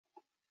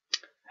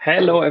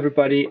Hello,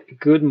 everybody.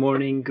 Good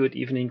morning, good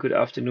evening, good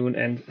afternoon,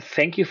 and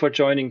thank you for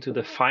joining to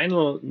the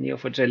final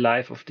Neo4j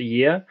Live of the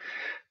year.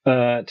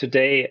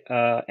 Today,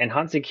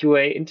 enhancing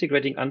QA,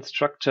 integrating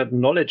unstructured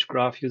knowledge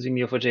graph using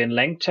Neo4j and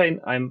LangChain.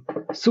 I'm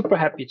super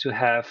happy to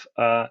have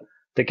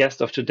the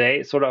guest of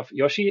today, Saurav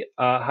Joshi.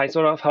 Hi,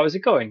 Saurav. How is it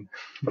going?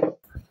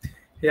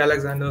 Hey,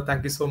 Alexander.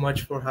 Thank you so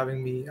much for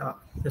having me.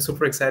 I'm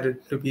super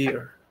excited to be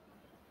here.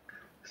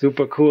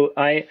 Super cool.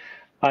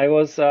 I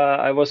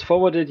was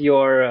forwarded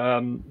your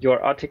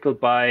article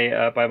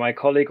by my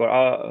colleague or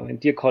our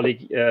dear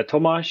colleague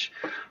Tomasz,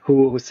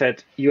 who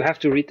said you have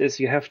to read this.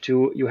 You have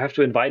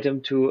to invite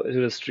him to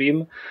the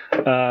stream.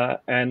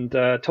 And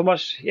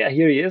Tomasz, yeah,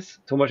 here he is.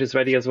 Tomasz is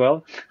ready as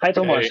well. Hi,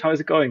 Tomasz. Hey, How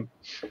is it going?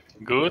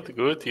 good,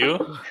 good.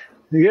 You?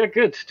 Yeah,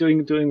 good.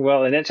 Doing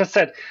well. And I just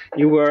said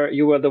you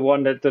were the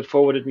one that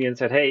forwarded me and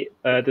said, hey,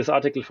 this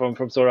article from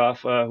Saurav,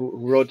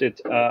 who wrote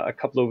it a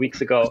couple of weeks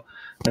ago,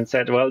 and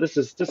said, well, this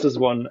is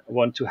one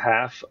to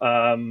have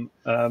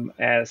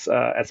as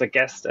a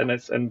guest,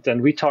 and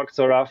then we talked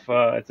Saurav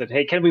and said,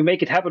 hey, can we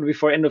make it happen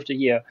before end of the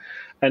year?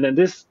 And then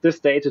this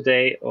day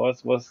today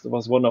was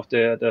one of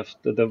the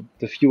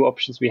few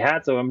options we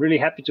had. So I'm really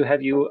happy to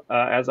have you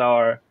as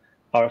our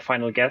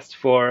final guest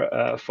for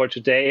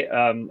today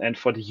and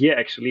for the year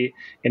actually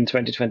in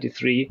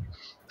 2023.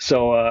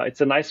 So it's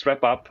a nice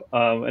wrap up.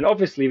 And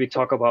obviously we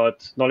talk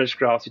about knowledge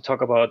graphs, we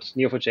talk about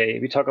Neo4j,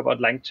 we talk about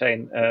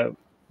LangChain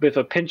with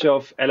a pinch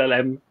of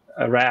LLM,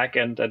 RAG,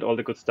 and all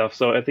the good stuff.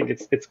 So I think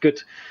it's good.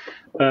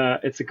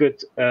 It's a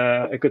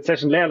good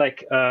session. There,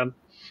 like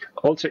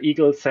Alter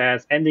Eagle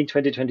says, ending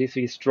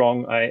 2023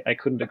 strong. I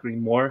couldn't agree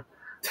more.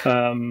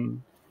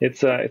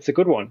 It's a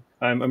good one.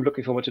 I'm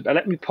looking forward to it.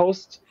 Let me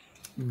post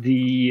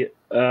the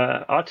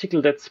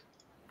article that's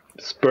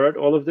spurred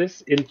all of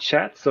this in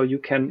chat, so you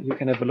can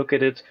have a look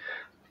at it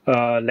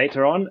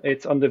later on.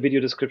 It's on the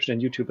video description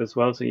on YouTube as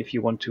well, so if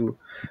you want to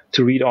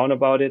read on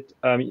about it.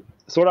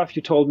 Saurav,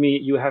 you told me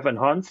you have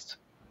enhanced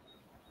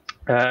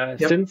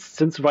Yep.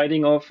 since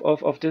writing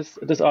of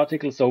this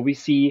article, so we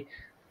see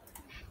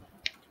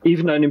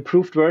even an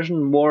improved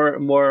version,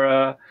 more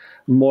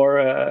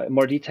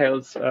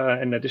details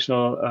and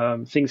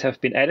additional things have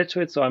been added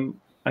to it. So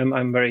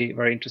I'm very,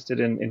 very interested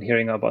in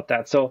hearing about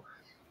that. So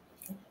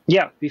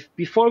yeah,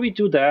 before we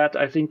do that,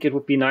 I think it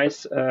would be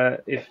nice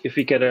if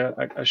we get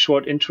a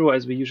short intro,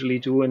 as we usually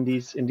do in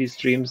these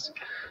streams.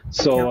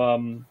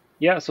 So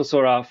yeah, so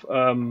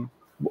Saurav,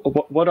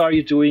 what are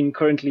you doing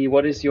currently?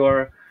 What is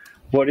your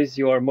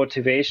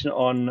motivation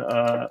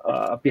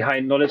on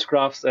behind knowledge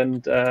graphs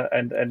and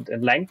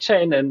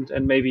LangChain,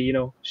 and maybe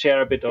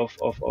share a bit of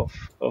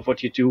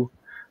what you do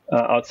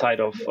outside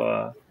of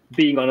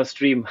being on a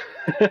stream.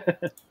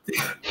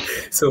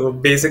 So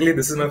basically,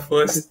 this is my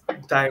first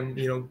time,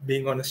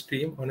 being on a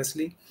stream,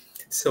 honestly.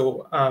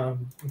 So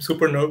I'm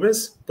super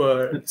nervous,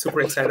 but super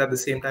excited at the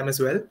same time as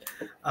well.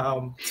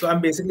 So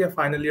I'm basically a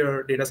final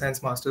year data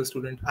science master's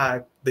student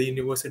at the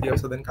University of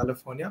Southern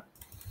California,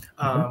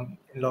 in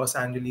Los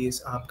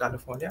Angeles,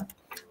 California.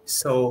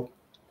 So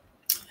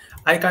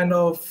I kind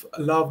of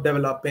love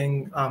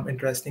developing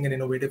interesting and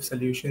innovative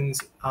solutions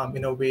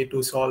in a way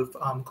to solve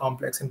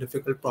complex and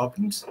difficult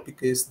problems,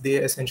 because they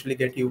essentially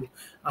get you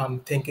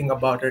thinking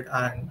about it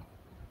and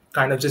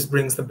kind of just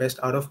brings the best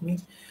out of me.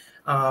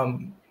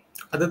 Um,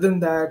 Other than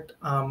that,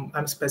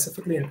 I'm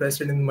specifically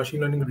interested in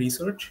machine learning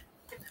research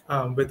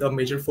with a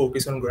major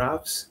focus on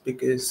graphs,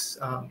 because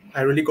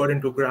I really got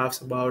into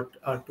graphs about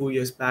 2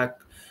 years back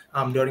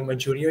during my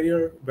junior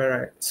year, where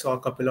I saw a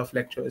couple of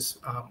lectures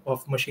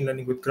of machine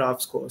learning with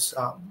graphs course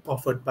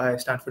offered by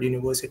Stanford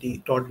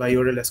University, taught by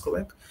Yorel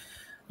Escobeck.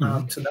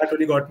 So that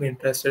really got me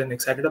interested and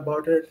excited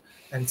about it.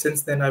 And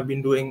since then, I've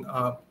been doing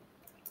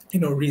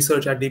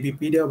research at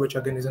DBpedia, which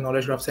again is a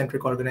knowledge graph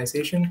centric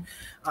organization,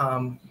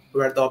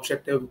 where the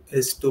objective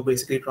is to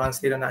basically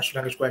translate a natural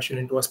language question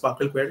into a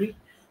Sparkle query.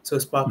 So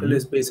Sparkle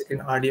is basically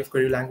an RDF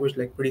query language,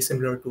 like pretty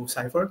similar to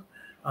Cypher.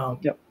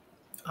 Yep.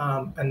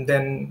 And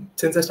then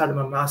since I started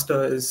my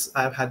master's,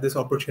 I've had this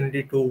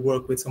opportunity to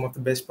work with some of the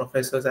best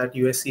professors at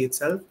USC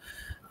itself,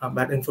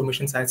 at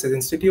Information Sciences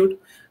Institute,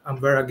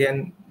 where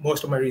again,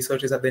 most of my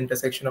research is at the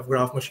intersection of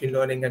graph machine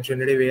learning and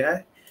generative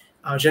AI.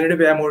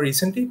 Generative AI more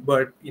recently,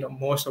 but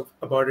most of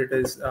about it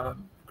is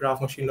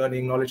graph machine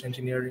learning, knowledge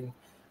engineering,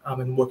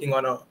 and working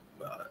on a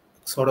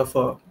sort of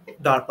a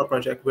DARPA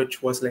project,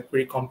 which was like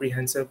very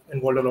comprehensive,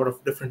 involved a lot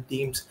of different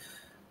teams.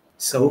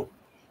 So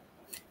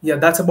yeah,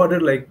 that's about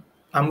it. Like,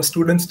 I'm a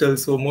student still,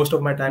 so most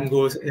of my time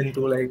goes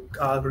into like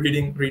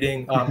reading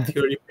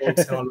theory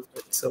books and all of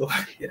it. So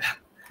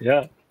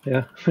yeah.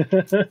 Yeah.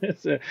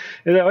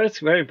 It's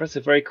very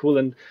impressive, very cool.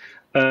 And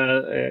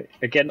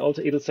again,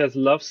 Alter Eagle says,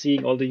 love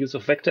seeing all the use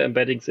of vector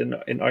embeddings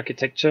in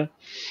architecture.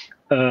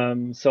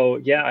 So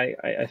yeah,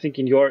 I think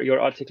in your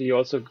article you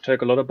also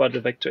talk a lot about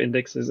the vector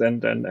indexes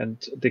and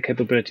the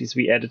capabilities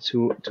we added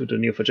to the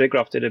Neo4j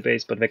graph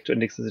database, but vector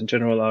indexes in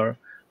general are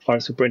a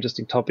super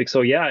interesting topic.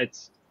 So yeah,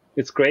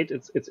 it's great.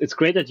 It's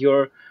great that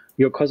your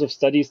course of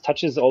studies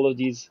touches all of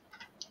these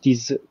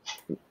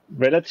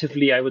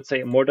relatively, I would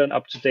say, modern,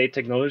 up-to-date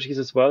technologies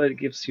as well. It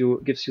gives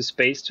you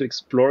space to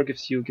explore,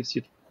 gives you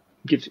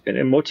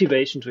a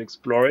motivation to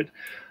explore it.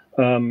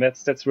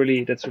 That's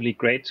really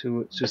great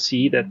to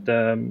see that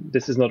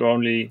this is not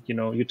only,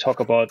 you talk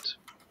about,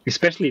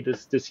 especially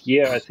this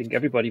year. I think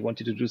everybody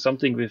wanted to do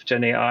something with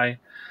Gen AI,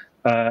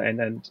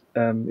 and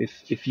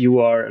if you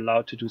are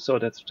allowed to do so,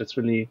 that's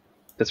really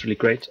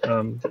great.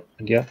 And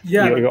yeah,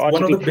 your one of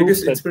article the biggest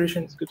proves that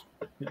inspiration. it's good.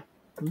 Yeah.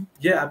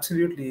 Yeah,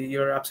 absolutely.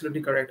 You're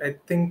absolutely correct. I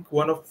think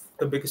one of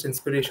the biggest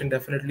inspiration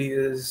definitely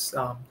is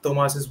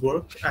Thomas's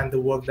work and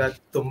the work that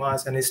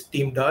Thomas and his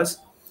team does.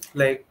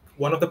 Like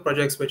one of the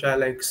projects which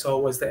I saw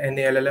was the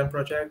NALLM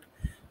project,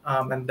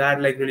 and that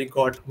really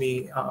got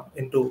me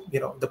into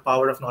the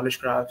power of knowledge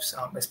graphs,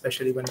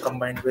 especially when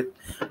combined with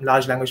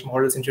large language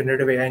models and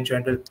generative AI in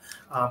general,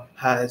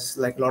 has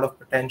a lot of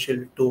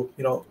potential to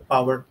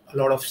power a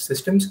lot of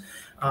systems,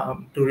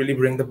 to really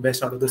bring the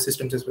best out of the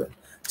systems as well.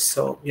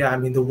 So yeah, I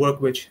mean the work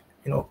which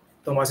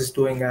Thomas is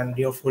doing and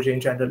Neo4j in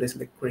general is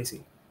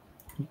crazy.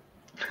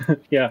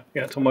 Yeah,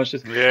 Thomas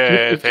is.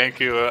 Yeah,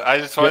 thank you. I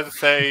just Yeah. want to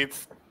say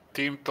it's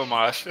Team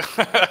Tomas.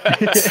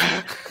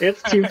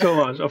 It's Team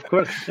Thomas, of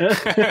course.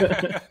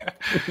 But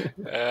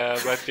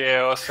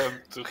yeah, awesome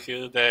to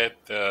hear that.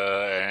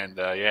 And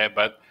yeah,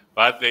 but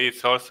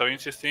it's also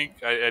interesting.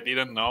 I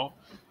didn't know,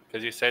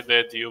 because you said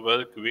that you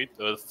work with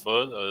or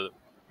for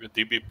with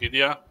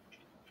DBpedia.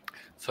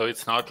 So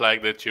it's not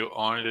like that you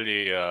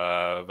only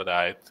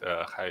write,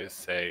 how you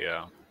say,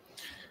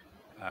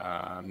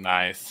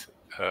 nice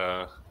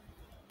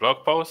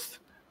blog posts,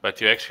 but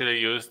you actually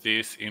use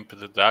this in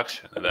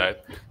production, right?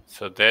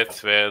 So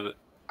that's where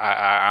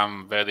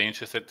I'm very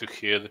interested to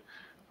hear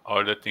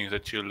all the things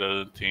that you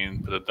learned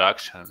in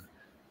production,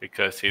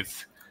 because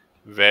it's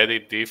very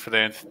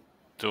different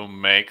to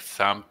make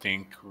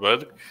something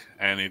work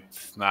and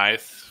it's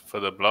nice for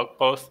the blog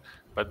post,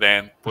 but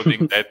then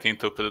putting that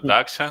into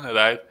production,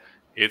 right?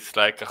 It's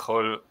like a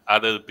whole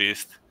other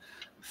beast.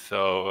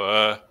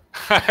 So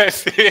I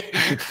see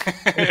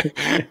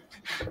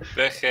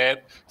the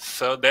head.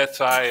 So that's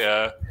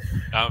why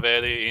I'm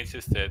very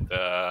interested,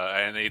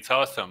 and it's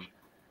awesome.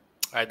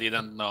 I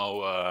didn't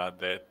know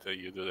that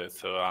you do that,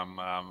 so I'm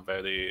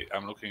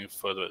looking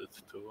forward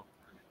to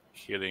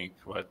hearing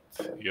what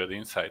your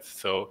insights.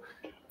 So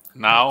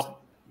now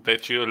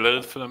that you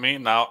learned from me,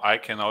 now I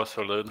can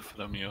also learn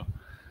from you,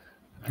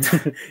 which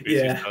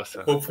is Yeah,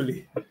 awesome.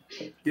 hopefully.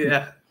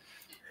 Yeah.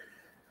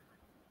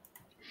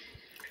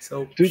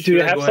 So do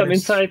you I have go some ahead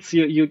insights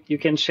you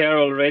can share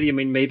already? I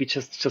mean, maybe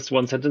just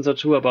one sentence or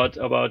two about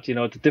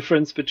the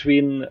difference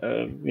between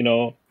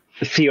the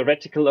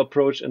theoretical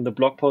approach in the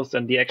blog post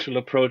and the actual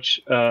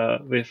approach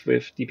with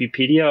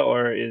DBpedia,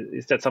 or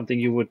is that something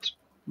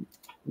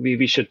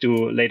we should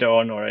do later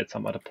on or at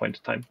some other point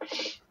in time?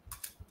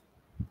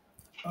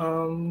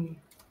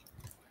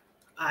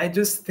 I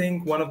just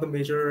think one of the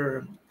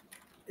major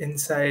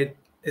insight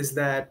is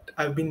that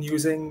I've been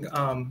using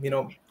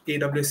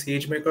AWS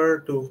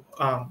SageMaker to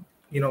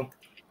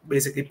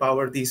basically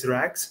power these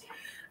racks.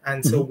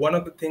 And so one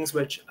of the things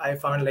which I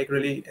found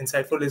really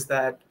insightful is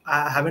that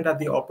I haven't had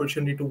the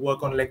opportunity to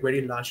work on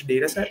very large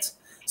data sets.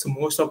 So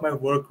most of my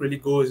work really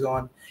goes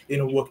on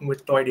working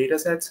with toy data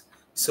sets.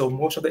 So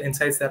most of the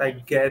insights that I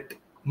get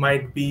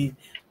might be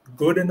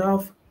good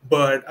enough,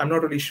 but I'm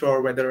not really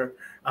sure whether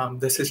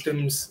the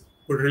systems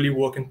would really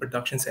work in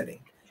production setting.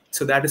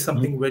 So that is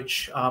something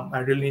which I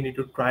really need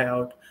to try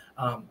out.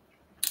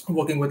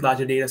 Working with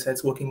larger data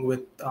sets, working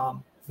with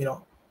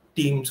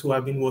teams who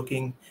have been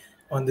working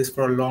on this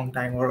for a long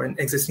time, or an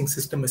existing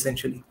system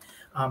essentially.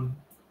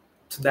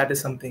 So that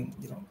is something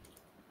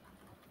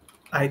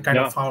I kind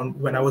of found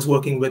when I was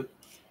working with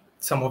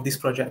some of these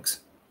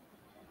projects.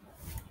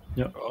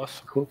 Yeah,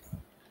 awesome.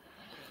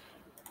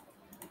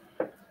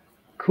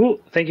 Cool.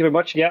 Thank you very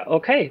much. Yeah.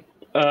 Okay.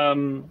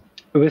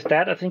 With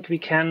that, I think we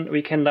can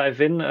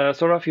dive in.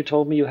 Saurav, you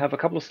told me you have a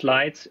couple of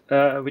slides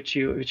which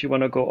you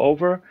want to go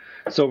over.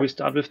 So we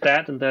start with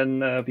that, and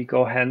then we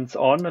go hands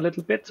on a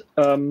little bit.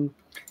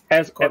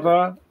 As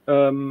ever,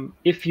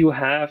 if you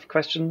have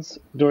questions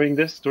during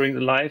the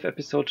live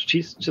episode,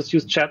 just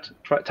use chat.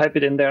 Type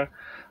it in there.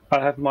 I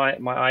have my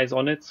eyes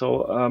on it.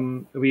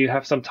 So we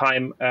have some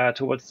time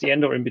towards the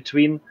end or in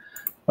between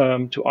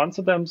to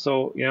answer them.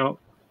 So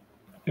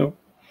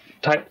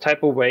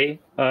type away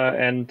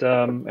and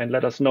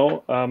let us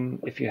know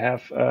if you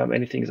have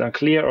anything is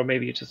unclear, or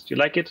maybe you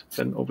like it.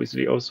 Then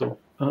obviously also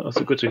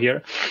good to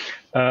hear.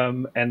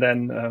 And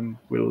then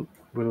we'll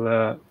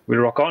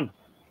rock on.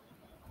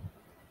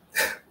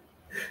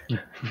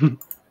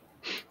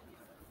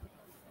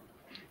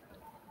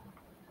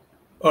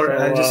 All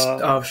right, I'll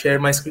just share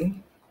my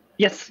screen.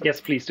 Yes,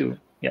 please do.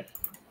 Yeah.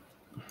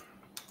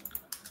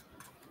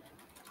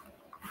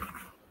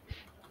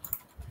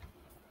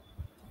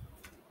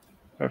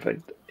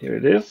 Perfect. Here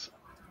it is,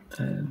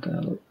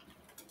 and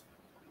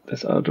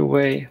that's out of the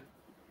way.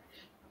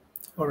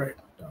 All right.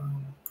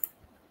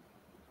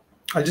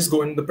 I'll just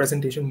go into the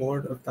presentation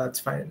mode if that's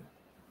fine.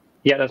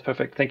 Yeah, that's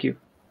perfect. Thank you.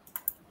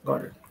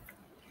 Got it.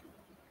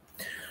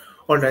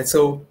 All right.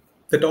 So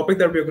The topic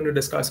that we're going to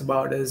discuss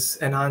about is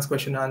enhanced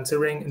question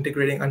answering,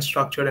 integrating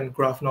unstructured and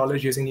graph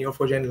knowledge using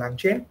Neo4j and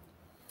LangChain.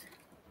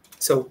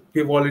 So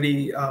we've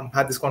already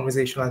had this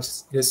conversation. I'll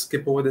just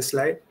skip over this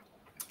slide.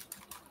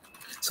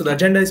 So the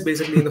agenda is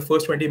basically in the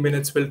first 20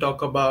 minutes, we'll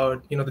talk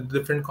about the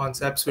different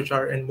concepts which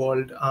are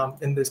involved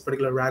in this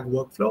particular RAG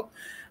workflow.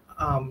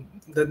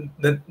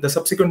 The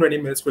subsequent 20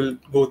 minutes will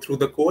go through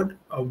the code,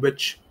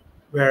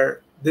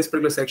 where this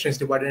particular section is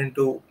divided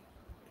into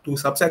two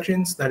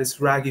subsections, that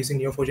is RAG using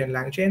Neo4j and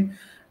LangChain,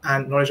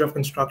 and knowledge of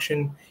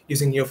construction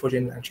using Neo4j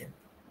and LangChain.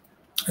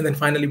 And then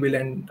finally, we'll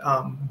end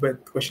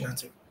with question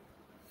answer.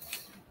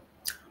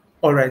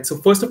 All right, so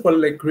first of all,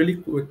 really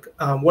quick,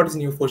 what is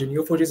Neo4j?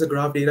 Neo4j is a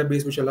graph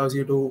database which allows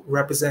you to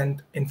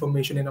represent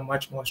information in a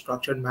much more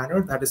structured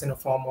manner, that is in a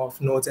form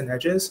of nodes and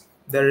edges.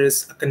 There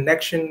is a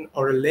connection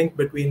or a link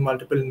between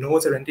multiple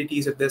nodes or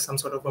entities if there's some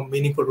sort of a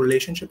meaningful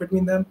relationship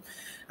between them.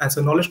 And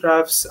so knowledge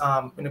graphs,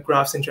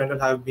 graphs in general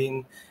have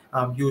been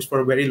used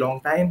for a very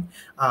long time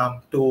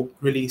to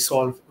really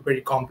solve very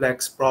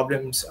complex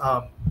problems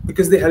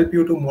because they help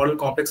you to model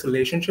complex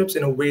relationships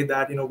in a way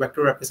that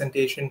vector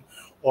representation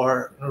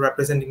or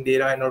representing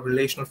data in a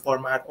relational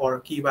format or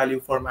key value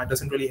format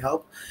doesn't really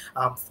help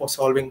for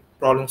solving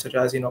problems such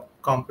as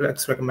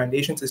complex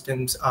recommendation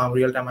systems,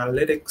 real-time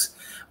analytics,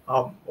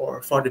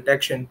 or fraud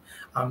detection.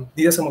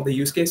 These are some of the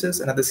use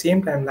cases, and at the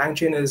same time,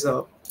 LangChain is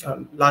a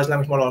large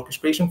language model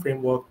orchestration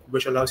framework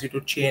which allows you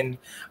to chain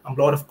a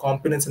lot of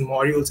components and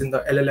modules in the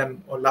LLM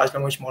or large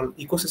language model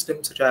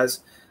ecosystem, such as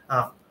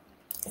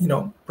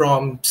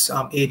prompts,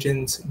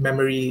 agents,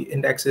 memory,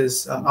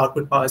 indexes,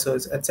 output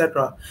parsers,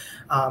 etc.,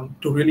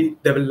 to really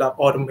develop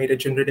automated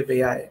generative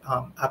AI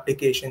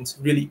applications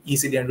really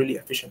easily and really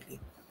efficiently.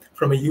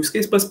 From a use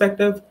case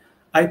perspective,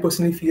 I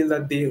personally feel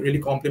that they really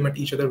complement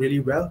each other really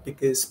well,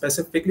 because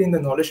specifically in the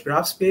knowledge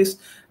graph space,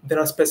 there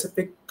are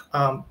specific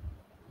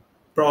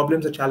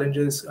problems or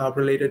challenges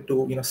related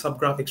to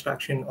subgraph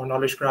extraction or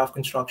knowledge graph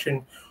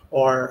construction,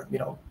 or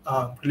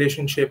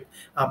relationship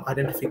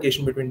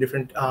identification between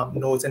different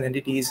nodes and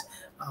entities,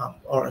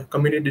 or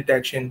community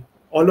detection.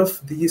 All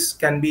of these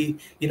can be,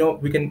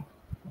 we can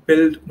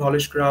build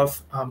knowledge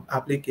graph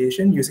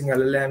application using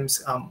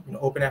LLMs,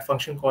 OpenAI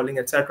function calling,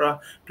 etc.,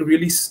 to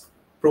really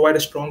provide a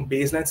strong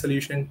baseline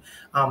solution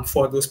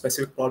for those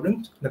specific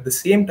problems. And at the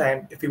same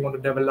time, if we want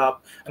to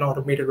develop an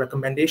automated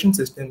recommendation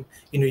system,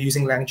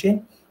 using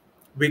LangChain,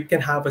 we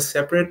can have a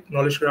separate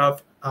knowledge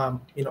graph,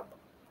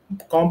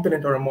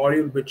 component or a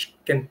module which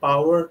can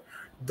power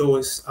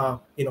those,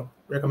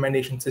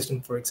 recommendation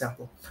system, for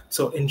example.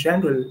 So in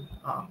general,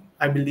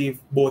 I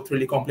believe both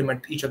really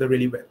complement each other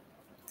really well.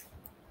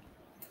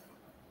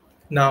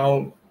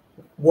 Now,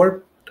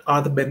 what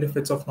are the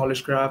benefits of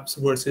knowledge graphs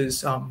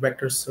versus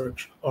vector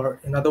search? Or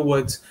in other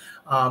words,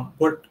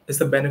 what is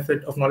the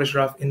benefit of knowledge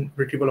graph in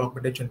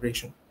retrieval-augmented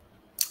generation?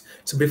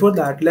 So before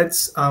that,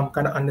 let's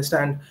kind of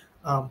understand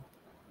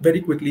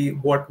very quickly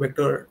what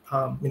vector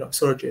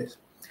search is.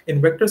 In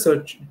vector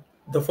search,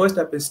 the first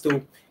step is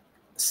to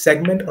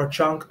segment or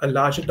chunk a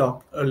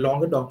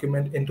longer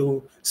document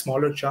into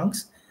smaller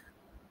chunks,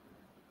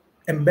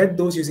 embed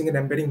those using an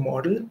embedding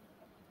model,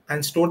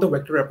 and store the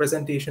vector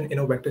representation in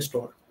a vector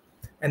store.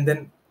 And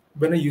then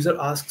when a user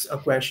asks a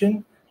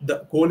question,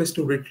 the goal is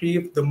to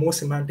retrieve the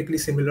most semantically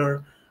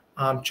similar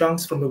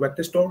chunks from the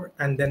vector store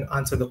and then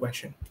answer the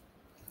question.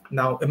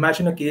 Now,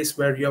 imagine a case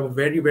where you have a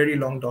very, very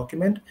long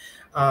document.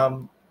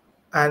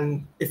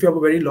 And if you have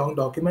a very long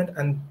document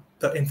and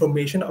the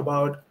information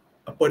about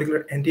a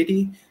particular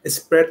entity is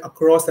spread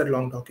across that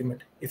long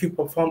document, if you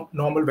perform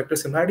normal vector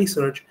similarity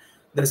search,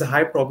 there's a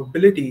high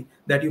probability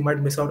that you might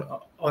miss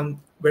out on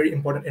very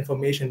important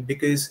information,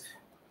 because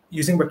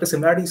using vector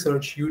similarity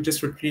search, you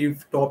just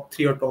retrieve top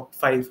 3 or top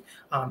 5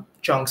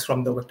 chunks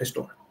from the vector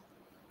store.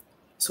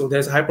 So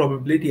there's a high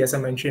probability, as I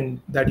mentioned,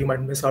 that you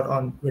might miss out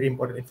on very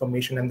important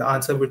information, and the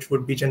answer which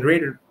would be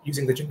generated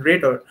using the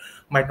generator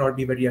might not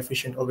be very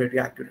efficient or very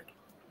accurate.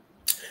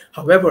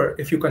 However,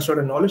 if you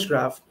construct a knowledge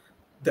graph,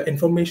 the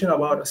information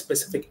about a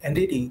specific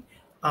entity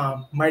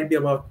might be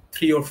about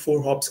 3 or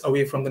 4 hops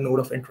away from the node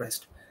of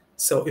interest.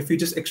 So if you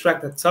just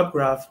extract that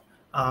subgraph,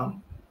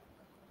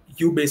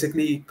 you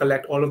basically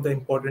collect all of the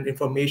important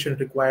information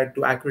required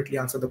to accurately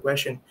answer the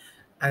question.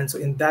 And so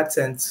in that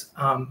sense,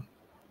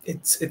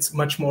 it's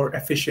much more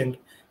efficient.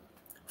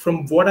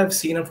 From what I've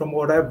seen and from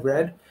what I've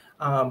read,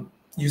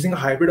 using a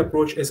hybrid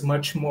approach is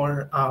much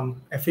more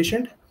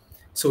efficient.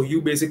 So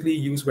you basically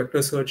use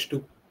vector search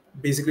to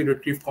basically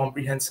retrieve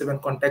comprehensive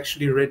and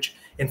contextually rich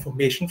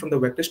information from the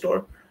vector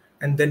store,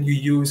 and then you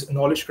use a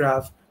knowledge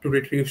graph to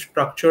retrieve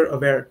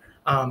structure-aware,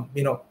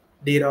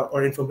 data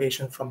or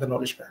information from the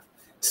knowledge graph.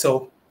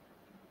 So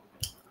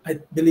I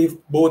believe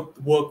both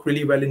work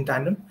really well in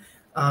tandem.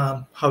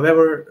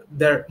 However,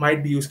 there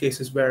might be use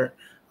cases where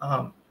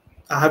I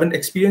haven't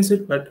experienced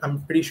it, but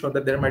I'm pretty sure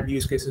that there might be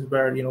use cases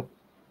where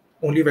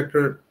only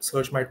vector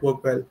search might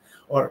work well,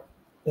 or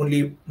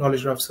only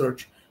knowledge graph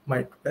search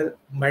might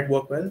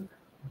work well.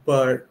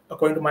 But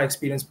according to my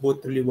experience,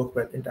 both really work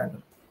well in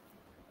tandem.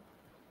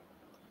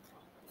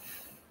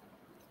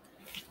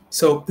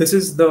 So this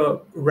is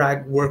the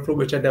RAG workflow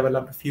which I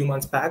developed a few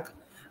months back.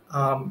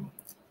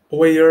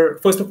 Over here,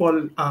 first of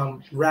all,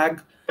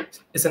 RAG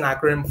is an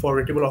acronym for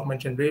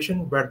retrieval-augmented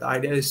generation, where the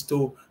idea is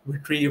to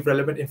retrieve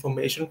relevant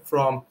information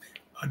from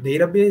a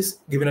database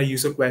given a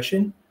user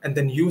question, and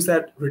then use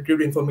that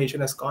retrieved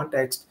information as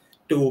context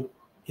to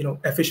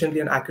efficiently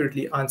and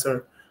accurately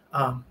answer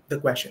the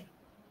question.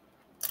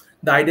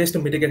 The idea is to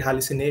mitigate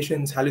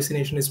hallucinations.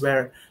 Hallucination is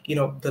where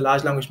the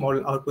large language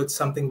model outputs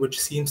something which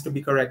seems to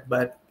be correct,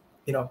 but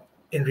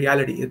in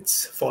reality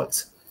it's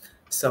false.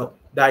 So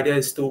the idea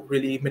is to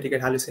really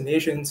mitigate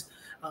hallucinations,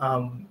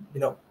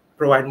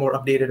 provide more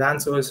updated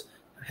answers.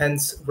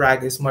 Hence,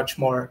 RAG is much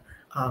more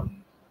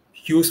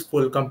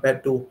useful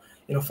compared to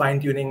fine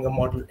tuning a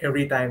model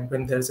every time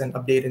when there's an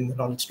update in the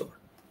knowledge store.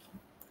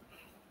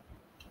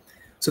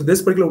 So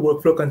this particular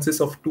workflow consists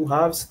of two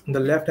halves. On the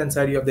left-hand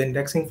side, you have the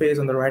indexing phase.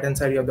 On the right-hand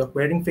side, you have the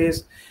querying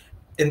phase.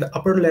 In the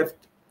upper left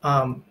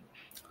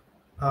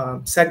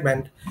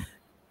segment,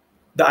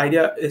 the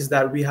idea is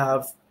that we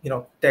have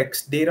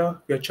text data.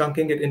 We are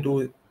chunking it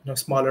into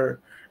smaller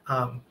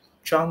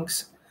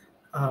chunks,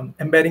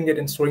 embedding it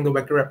and storing the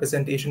vector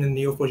representation in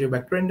Neo4j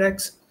vector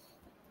index.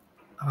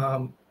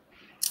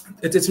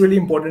 It's really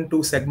important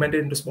to segment it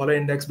into smaller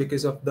index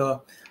because of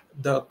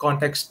the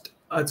context.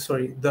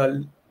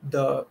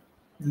 The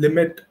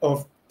limit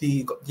of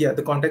the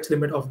context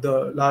limit of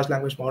the large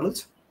language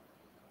models.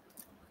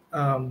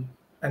 And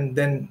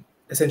then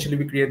essentially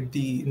we create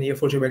the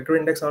Neo4j vector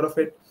index out of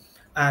it.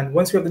 And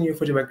once we have the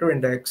Neo4j vector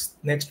index,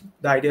 next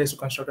the idea is to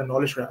construct a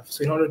knowledge graph.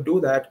 So in order to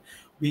do that,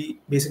 we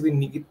basically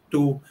need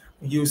to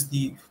use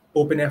the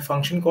OpenAI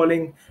function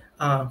calling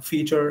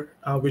feature,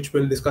 which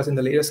we'll discuss in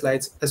the later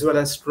slides, as well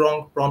as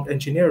strong prompt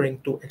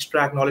engineering to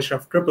extract knowledge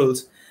graph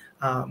triples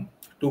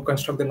to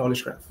construct the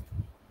knowledge graph.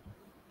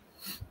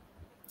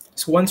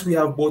 So once we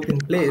have both in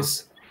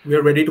place, we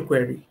are ready to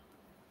query.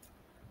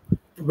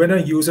 When a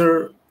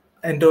user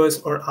enters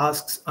or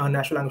asks a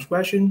natural language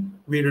question,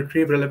 we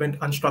retrieve relevant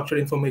unstructured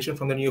information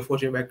from the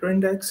Neo4j vector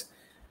index.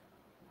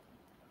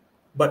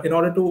 But in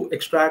order to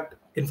extract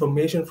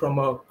information from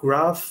a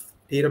graph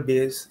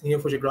database,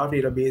 Neo4j graph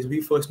database, we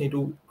first need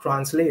to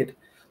translate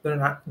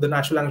the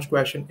natural language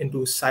question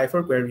into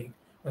Cypher query.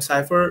 A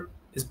Cypher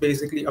is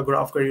basically a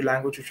graph query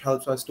language which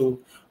helps us to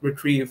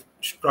retrieve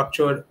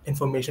structured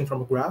information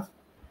from a graph.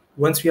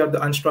 Once we have the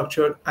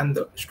unstructured and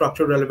the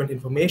structured relevant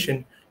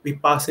information, we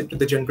pass it to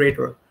the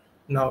generator.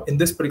 Now, in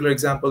this particular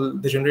example,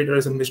 the generator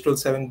is a Mistral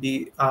 7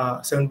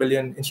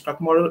 billion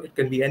instruct model. It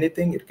can be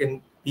anything. It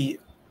can be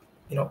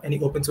any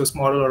open source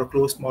model or a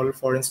closed model,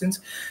 for instance,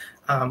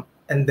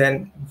 and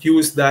then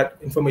use that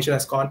information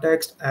as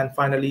context, and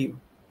finally,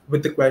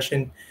 with the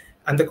question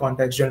and the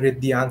context,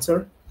 generate the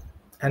answer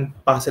and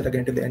pass it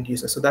again to the end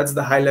user. So that's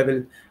the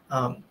high-level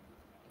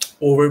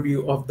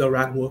overview of the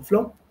RAG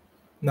workflow.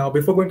 Now,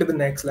 before going to the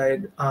next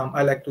slide,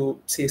 I'd like to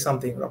say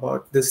something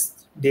about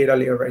this data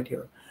layer right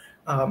here.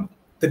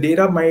 The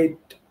data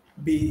might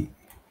be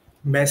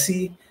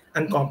messy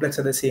and complex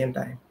at the same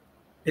time.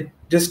 It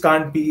just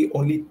can't be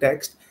only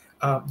text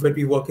when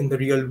we work in the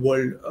real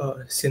world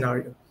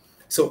scenario.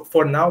 So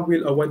for now,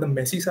 we'll avoid the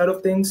messy side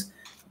of things,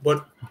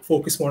 but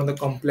focus more on the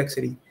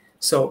complexity.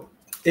 So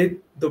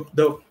the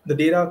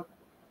data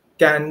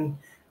can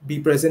be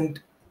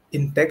present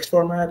in text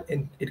format,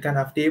 it can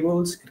have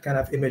tables, it can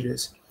have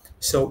images.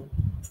 So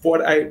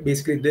what I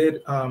basically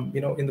did,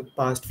 in the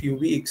past few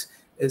weeks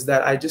is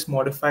that I just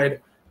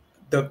modified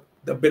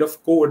the bit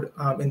of code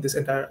in this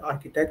entire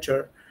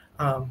architecture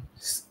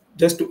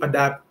just to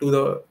adapt to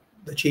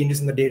the changes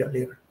in the data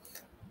layer.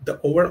 The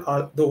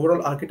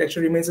overall architecture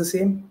remains the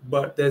same,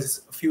 but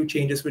there's a few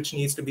changes which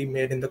needs to be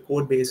made in the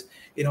code base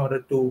in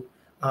order to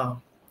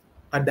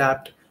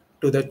adapt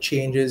to the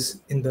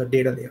changes in the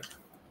data layer.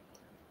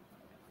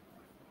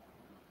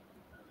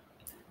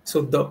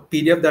 So the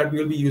PDF that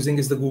we'll be using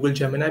is the Google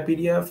Gemini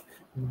PDF,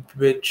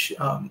 which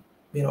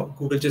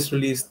Google just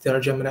released their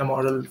Gemini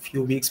model a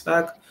few weeks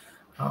back,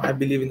 I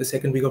believe in the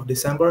second week of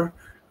December.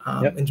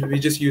 Yep. And we're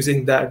just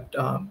using that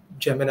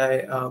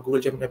Google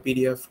Gemini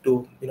PDF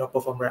to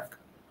perform RAG.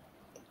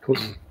 Cool.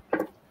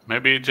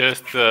 Maybe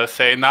just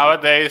say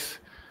nowadays,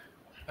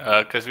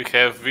 because we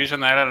have vision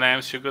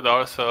LLMs, you could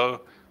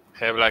also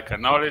have like a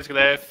knowledge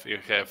graph, you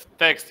have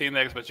text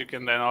index, but you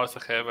can then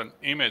also have an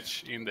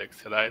image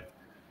index, right?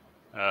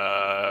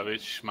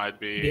 Which might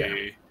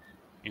be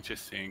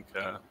interesting.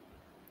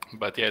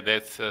 But yeah,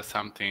 that's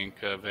something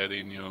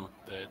very new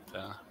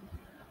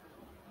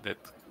that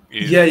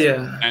is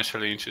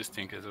potentially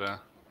interesting as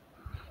well.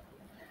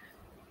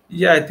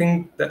 Yeah, I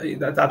think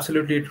that's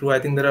absolutely true. I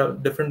think there are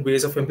different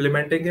ways of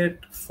implementing it.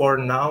 For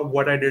now,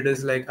 what I did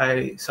is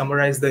I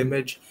summarized the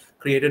image,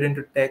 created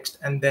into text,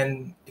 and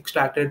then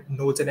extracted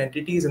nodes and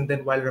entities. And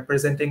then while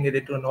representing it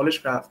into a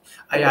knowledge graph,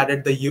 I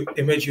added the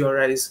image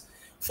URIs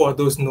for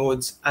those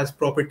nodes as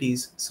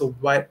properties. So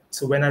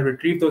when I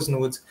retrieve those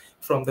nodes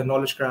from the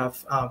knowledge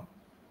graph,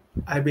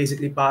 I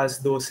basically pass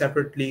those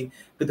separately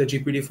to the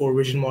GPT-4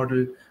 vision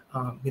model,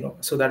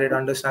 so that it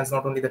understands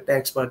not only the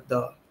text but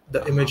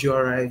the image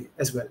URI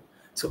as well.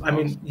 So I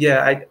mean,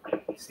 yeah.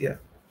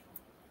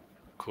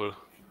 Cool.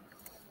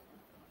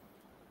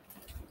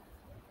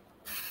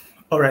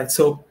 All right,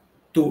 so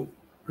to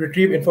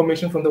retrieve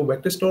information from the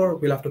vector store,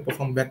 we'll have to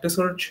perform vector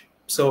search.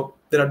 So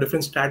there are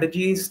different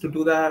strategies to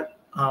do that.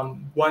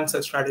 One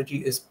such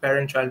strategy is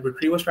parent-child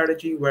retrieval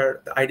strategy,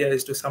 where the idea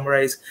is to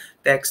summarize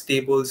text,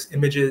 tables,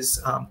 images,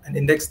 and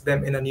index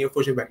them in a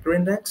Neo4j vector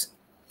index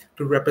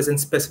to represent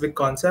specific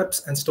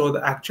concepts and store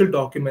the actual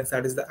documents,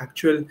 that is the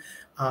actual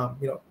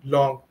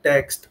long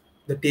text,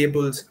 the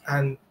tables,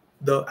 and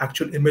the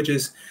actual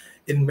images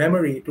in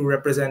memory to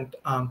represent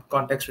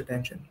context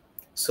retention.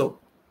 So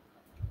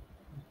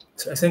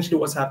essentially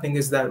what's happening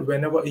is that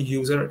whenever a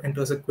user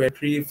enters a query,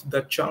 retrieve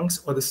the chunks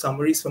or the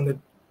summaries from the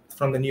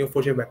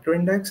Neo4j vector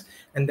index,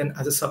 and then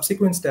as a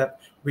subsequent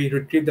step, we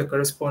retrieve the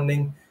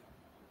corresponding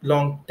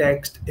long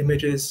text,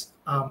 images,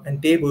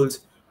 and tables,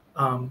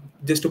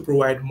 just to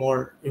provide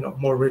more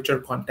richer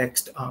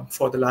context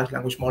for the large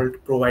language model to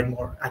provide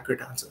more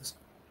accurate answers.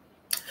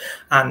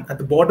 And at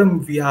the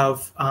bottom, we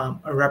have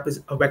a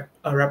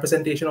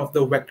representation of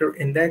the vector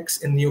index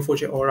in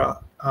Neo4j Aura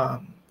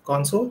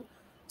console.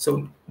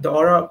 So the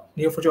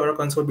Neo4j Aura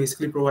console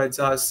basically provides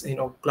us,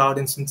 cloud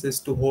instances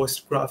to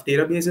host graph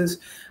databases,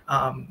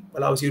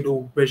 allows you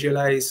to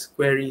visualize,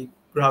 query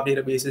graph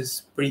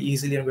databases very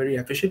easily and very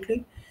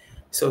efficiently.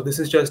 So this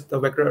is just the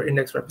vector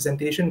index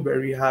representation where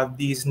we have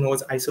these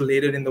nodes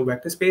isolated in the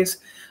vector space,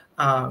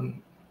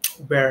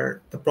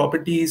 where the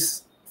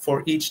properties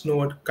for each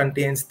node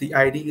contains the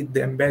ID,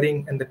 the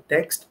embedding, and the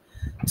text.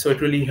 So it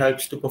really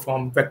helps to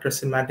perform vector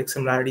semantic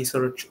similarity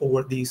search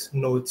over these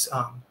nodes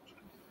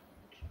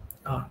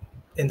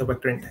in the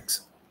vector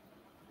index.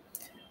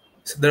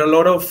 So there are a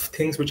lot of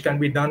things which can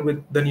be done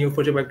with the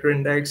Neo4j vector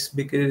index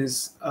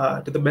because,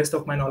 to the best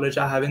of my knowledge,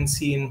 I haven't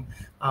seen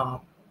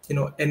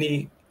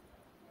any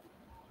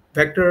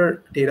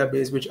vector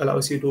database which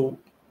allows you to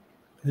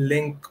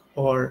link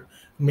or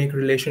make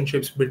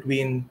relationships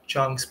between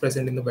chunks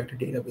present in the vector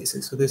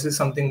databases. So this is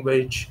something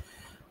which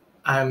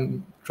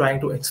I'm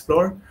trying to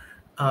explore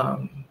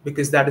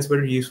because that is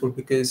very useful,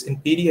 because in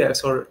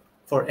PDFs or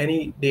for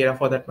any data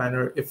for that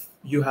matter, if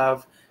you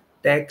have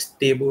text,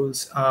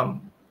 tables,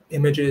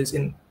 images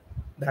in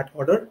that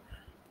order,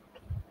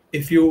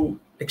 if you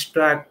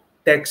extract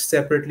text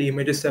separately,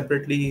 images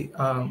separately,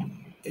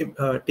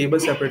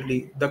 tables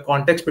separately, the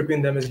context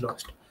between them is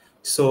lost.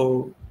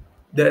 So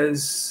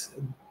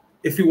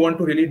if you want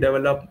to really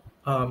develop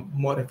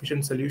more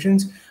efficient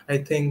solutions, I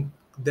think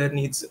there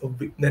needs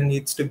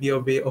to be a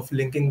way of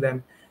linking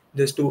them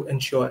just to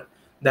ensure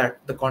that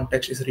the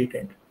context is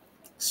retained.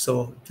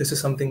 So this is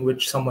something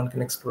which someone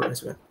can explore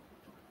as well.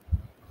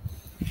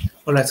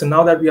 All right, so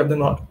now that we have the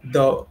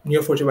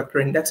Neo4j vector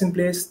index in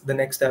place, the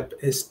next step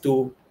is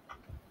to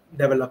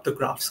develop the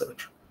graph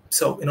search.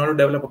 So in order to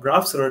develop a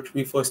graph search,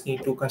 we first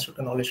need to construct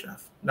a knowledge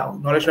graph. Now,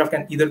 knowledge graph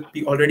can either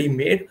be already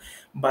made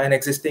by an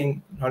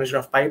existing knowledge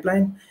graph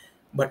pipeline,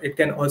 but it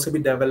can also be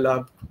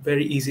developed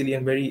very easily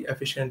and very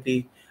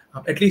efficiently,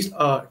 at least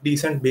a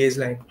decent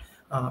baseline,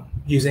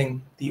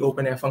 using the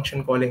OpenAI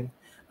function calling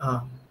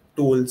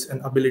tools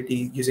and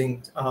ability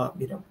using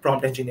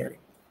prompt engineering.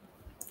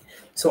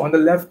 So on the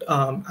left,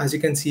 as you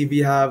can see, we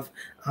have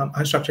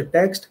unstructured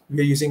text.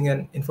 We are using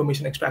an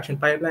information extraction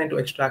pipeline to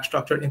extract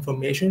structured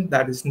information,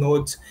 that is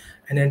nodes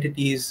and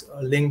entities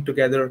linked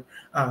together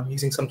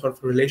using some sort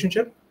of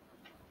relationship.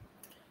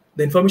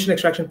 The information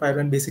extraction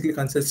pipeline basically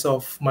consists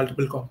of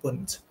multiple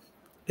components.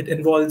 It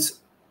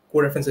involves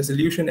co-reference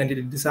resolution,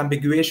 entity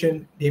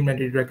disambiguation, named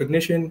entity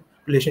recognition,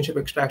 relationship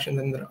extraction,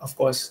 and then, of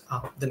course,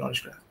 the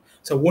knowledge graph.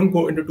 So I won't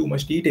go into too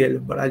much detail,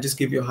 but I'll just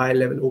give you a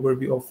high-level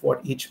overview of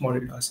what each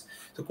model does.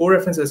 So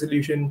co-reference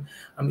resolution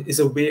is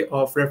a way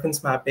of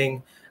reference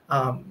mapping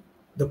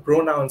the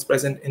pronouns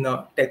present in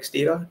a text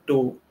data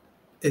to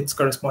its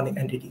corresponding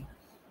entity,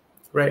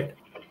 right?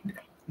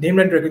 Name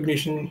and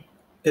recognition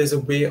is a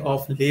way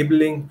of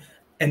labeling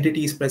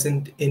entities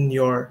present in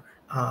your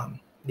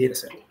data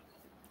set.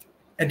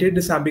 Entity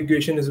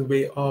disambiguation is a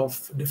way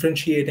of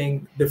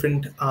differentiating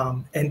different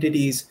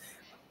entities,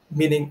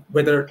 meaning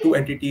whether two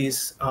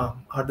entities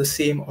are the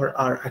same or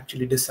are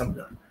actually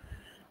dissimilar.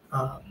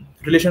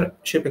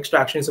 Relationship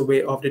extraction is a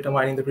way of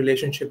determining the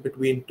relationship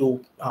between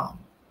two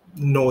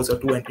nodes or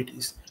two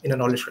entities in a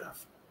knowledge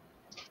graph.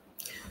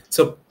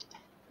 So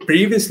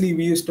previously,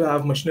 we used to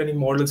have machine learning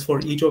models for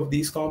each of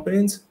these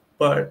components,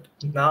 but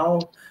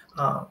now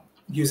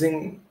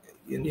using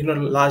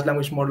large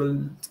language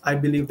models, I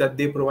believe that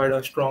they provide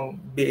a strong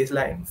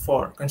baseline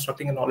for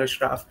constructing a knowledge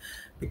graph,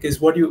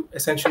 because what you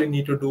essentially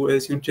need to do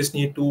is you just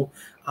need to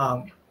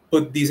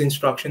put these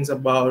instructions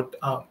about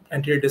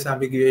entity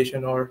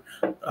disambiguation or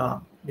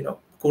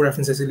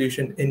co-reference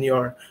resolution in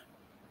your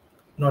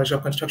knowledge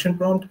graph construction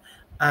prompt,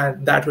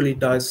 and that really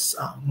does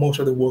most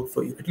of the work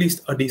for you, at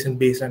least a decent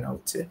baseline, I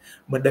would say.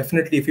 But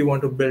definitely, if you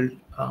want to build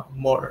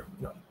more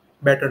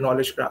better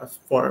knowledge graph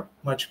for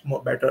much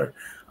more better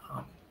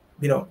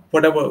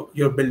whatever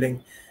you're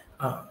building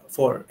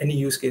for any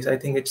use case, I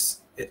think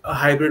it's a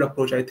hybrid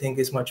approach. I think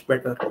is much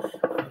better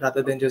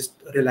rather than just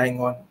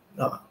relying on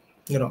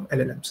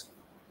LLMs.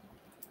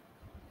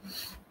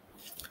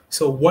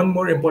 So one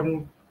more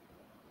important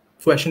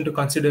question to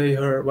consider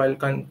here while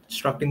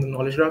constructing the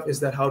knowledge graph is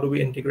that how do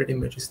we integrate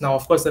images? Now,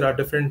 of course, there are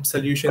different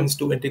solutions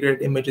to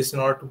integrate images in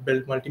order to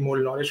build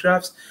multimodal knowledge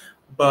graphs,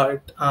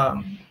 but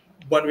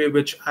one way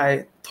which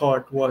I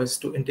thought was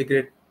to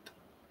integrate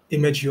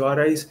image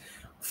URIs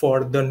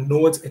for the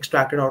nodes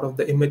extracted out of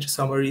the image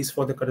summaries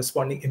for the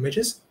corresponding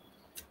images.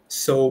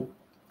 So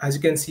as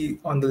you can see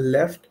on the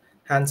left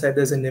hand side,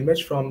 there's an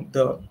image from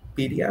the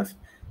PDF.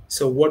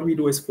 So what we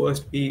do is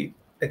first we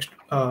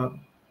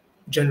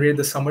generate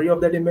the summary of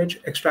that image,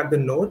 extract the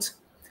nodes,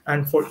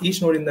 and for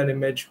each node in that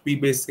image, we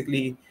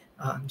basically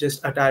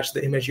just attach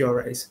the image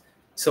URIs.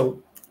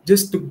 So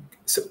just to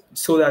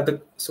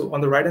so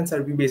on the right hand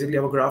side, we basically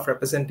have a graph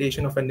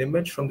representation of an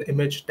image from the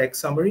image text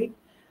summary,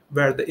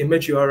 where the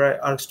image URI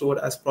are stored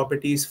as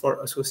properties for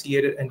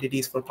associated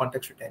entities for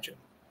context retention.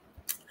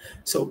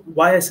 So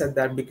why I said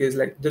that, because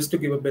like just to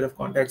give a bit of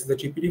context, the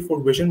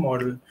GPT-4 vision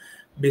model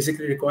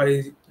basically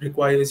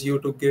requires you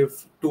to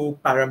give two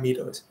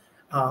parameters.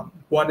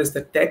 One is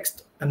the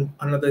text and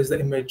another is the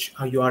image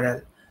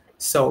URL.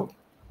 So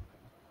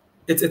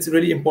it's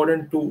really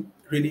important to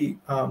really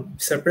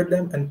separate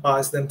them and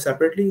pass them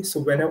separately. So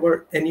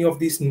whenever any of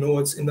these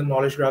nodes in the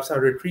knowledge graphs are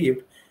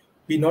retrieved,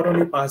 we not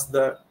only pass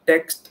the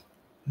text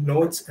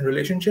nodes and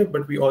relationship,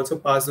 but we also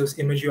pass those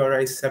image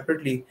URIs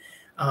separately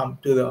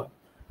to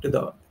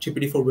the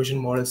GPT-4 vision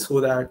model so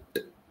that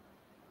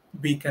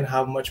we can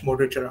have much more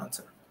richer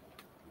answer.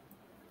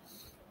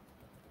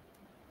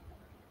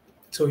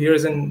 So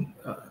here's a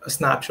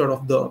snapshot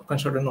of the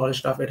constructed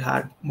knowledge graph. It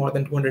had more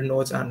than 200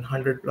 nodes and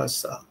 100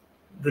 plus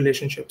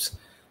relationships.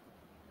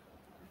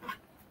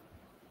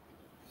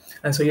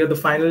 And so here the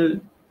final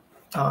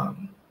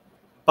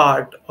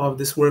part of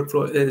this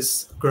workflow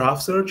is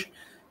graph search.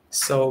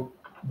 So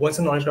once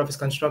a knowledge graph is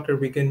constructed,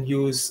 we can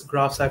use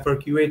graph cipher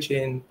QA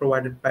chain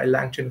provided by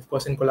LangChain, of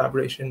course, in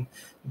collaboration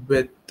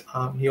with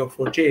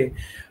Neo4j,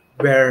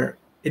 where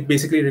it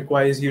basically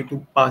requires you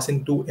to pass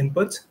in two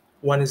inputs.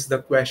 One is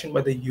the question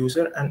by the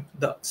user, and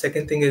the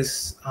second thing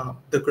is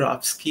the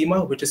graph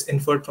schema, which is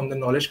inferred from the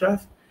knowledge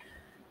graph.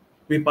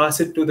 We pass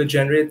it to the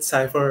generate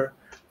cipher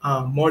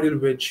module,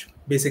 which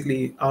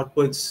basically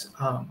outputs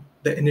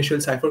the initial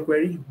cipher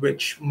query,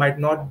 which might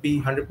not be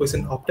 100%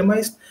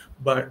 optimized,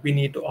 but we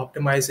need to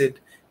optimize it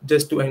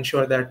just to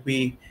ensure that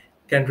we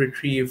can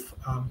retrieve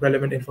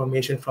relevant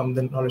information from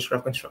the knowledge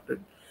graph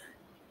constructed.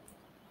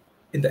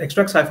 In the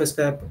extract cipher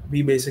step,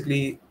 we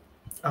basically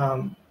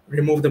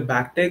remove the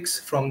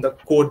backticks from the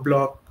code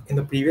block in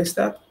the previous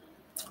step,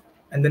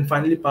 and then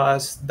finally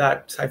pass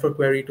that cipher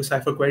query to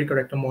cipher query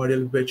corrector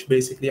module, which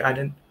basically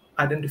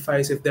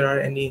identifies if there are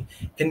any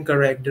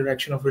incorrect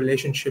direction of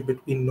relationship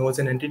between nodes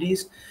and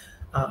entities.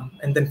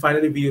 And then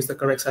finally, we use the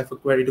correct cipher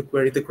query to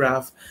query the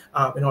graph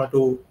in order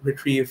to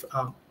retrieve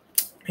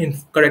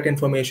correct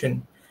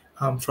information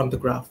from the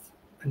graph.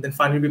 And then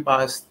finally, we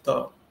pass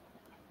the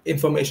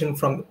information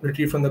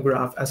retrieved from the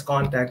graph as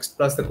context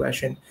plus the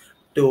question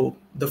to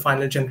the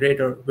final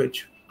generator,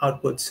 which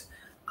outputs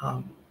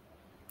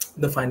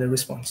the final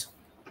response.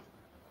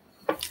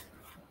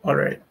 All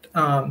right.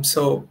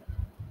 So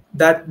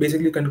that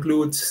basically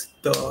concludes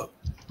the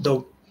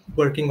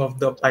working of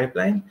the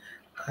pipeline.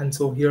 And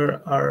so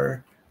here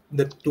are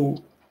the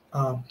two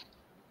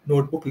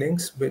notebook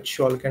links, which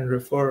you all can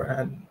refer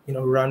and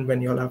run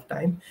when you all have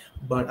time.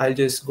 But I'll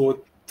just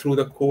go through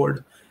the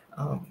code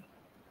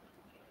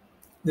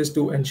just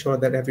to ensure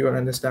that everyone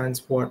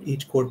understands what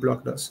each code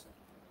block does.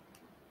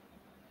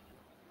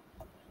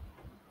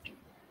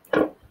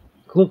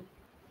 Cool.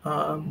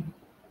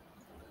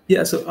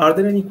 Yeah, so are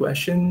there any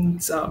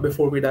questions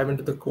before we dive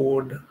into the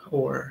code,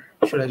 or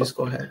should I just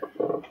go ahead?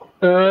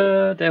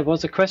 There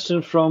was a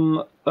question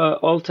from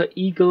Alter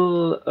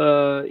Eagle.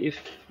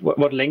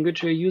 What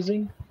language you're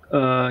using?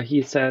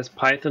 He says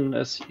Python.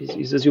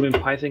 He's assuming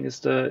Python is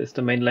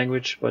the main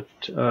language, but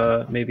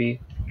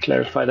maybe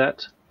clarify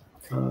that.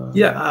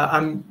 Yeah,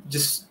 I'm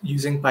just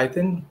using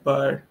Python,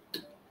 but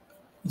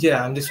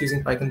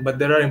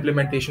there are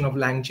implementation of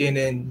LangChain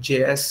in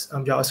JS,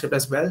 JavaScript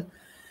as well.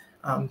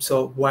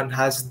 So one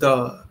has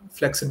the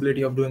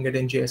flexibility of doing it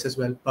in JS as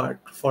well. But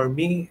for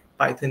me,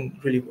 Python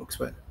really works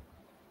well.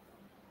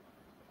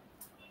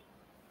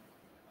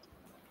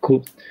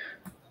 Cool.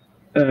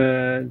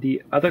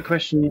 The other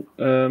question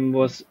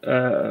was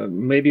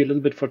maybe a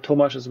little bit for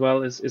Tomasz as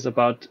well, is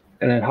about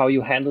how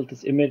you handled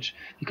this image,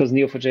 because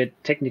Neo4j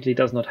technically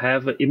does not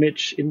have an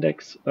image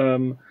index,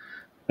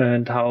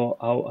 and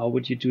how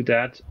would you do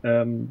that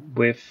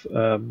with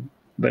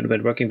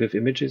when working with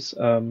images?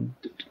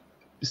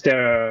 Is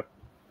there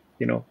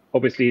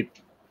obviously it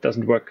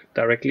doesn't work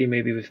directly,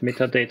 maybe with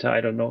metadata,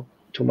 I don't know.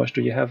 Tomasz,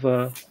 do you have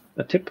a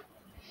tip?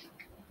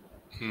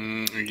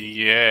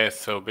 Yeah,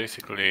 so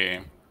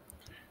basically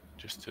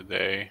just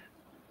today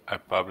I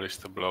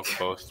published a blog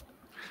post.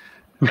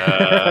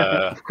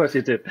 Of course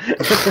you did.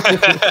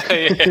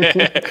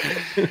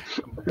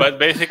 But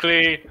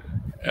basically,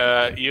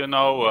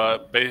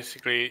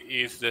 basically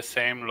it's the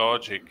same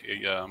logic.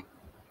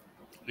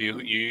 You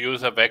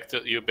use a vector.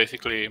 You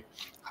basically,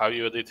 how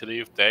you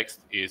retrieve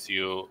text is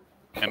you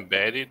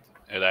embed it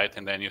right?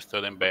 And then you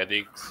store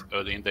embeddings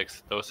or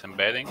index those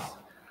embeddings.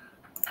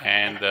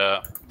 And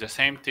the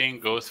same thing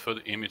goes for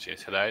the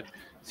images, right?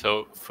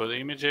 So for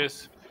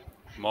images,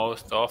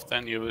 most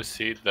often you will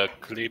see the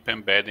clip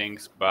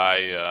embeddings by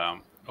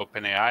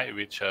OpenAI,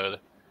 which are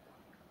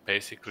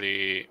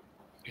basically,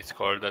 it's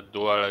called a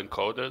dual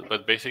encoder,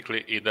 but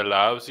basically it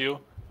allows you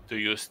to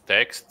use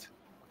text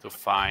to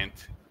find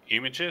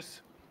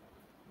images.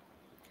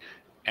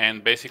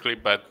 And basically,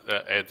 but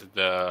at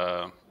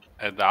the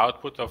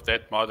output of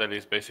that model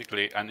is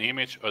basically an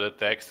image or the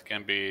text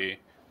can be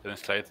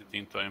translated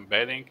into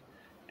embedding.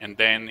 And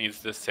then it's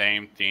the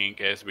same thing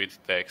as with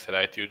text,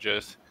 right? You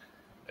just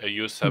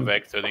use a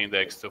vector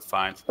index to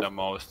find the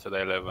most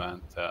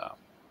relevant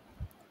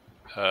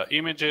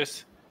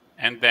images.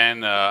 And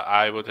then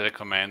I would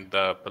recommend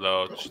the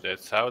approach that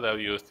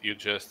Saurav used. You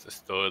just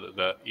store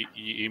the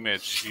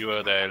image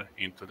URL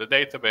into the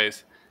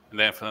database. And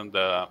then from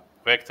the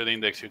vector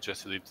index, you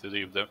just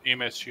retrieve the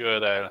image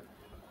URL.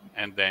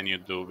 And then you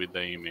do with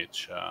the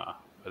image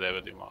whatever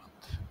you want.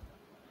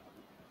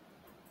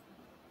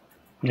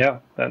 Yeah,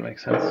 that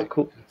makes sense.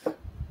 Cool.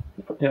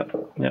 Yeah.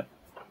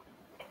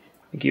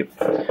 Thank you.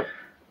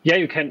 Yeah,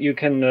 you can.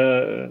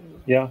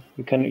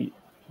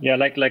 Yeah,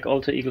 like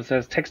Alter Eagle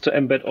says, text to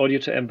embed, audio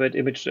to embed,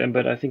 image to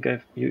embed. I think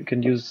you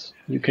can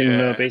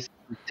basically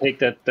take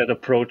that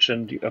approach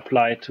and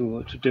apply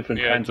to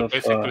different kinds of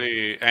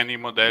basically any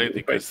modality.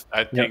 Because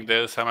I think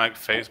there's some like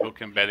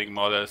Facebook embedding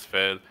models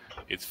where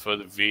it's for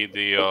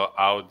video,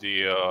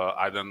 audio,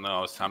 I don't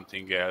know,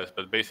 something else.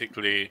 But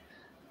basically,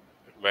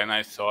 when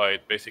I saw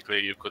it, basically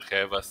you could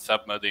have a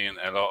submarine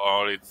and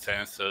all its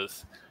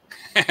sensors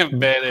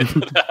embedded,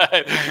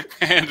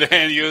 and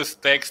then use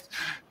text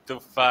to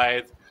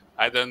find,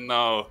 I don't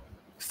know,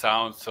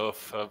 sounds of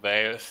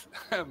whales,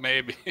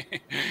 maybe.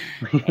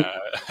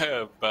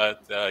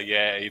 But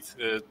yeah, it's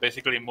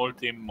basically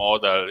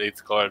multimodal.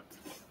 It's called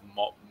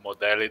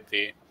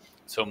modality.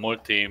 So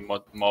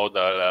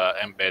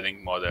multimodal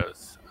embedding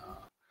models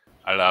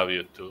allow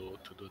you to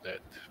do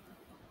that.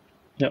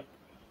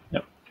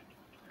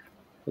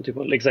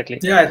 Exactly.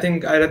 Yeah, I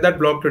think I read that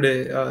blog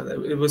today.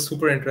 It was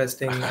super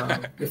interesting.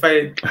 If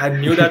I had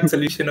knew that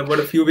solution about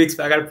a few weeks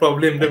back, I'd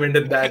probably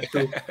implemented that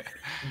too.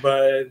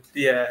 But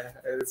yeah,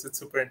 it's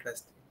super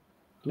interesting.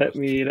 Let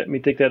me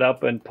take that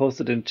up and post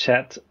it in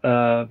chat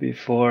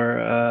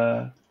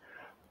before,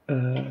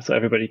 so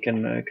everybody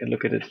can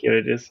look at it. Here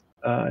it is.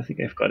 I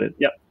think I've got it.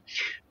 Yeah.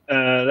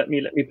 Let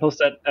me post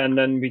that, and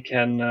then we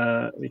can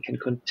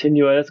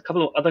continue. There's a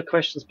couple of other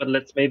questions, but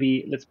let's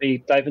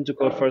maybe dive into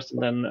code first,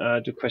 and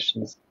then do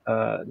questions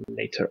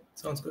later.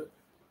 Sounds good.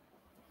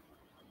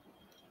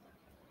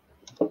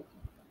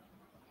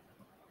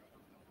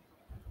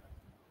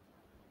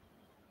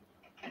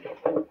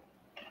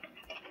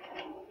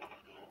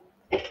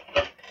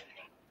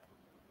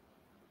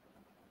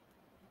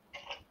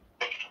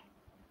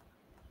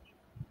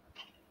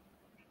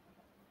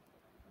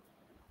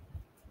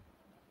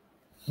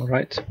 All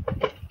right.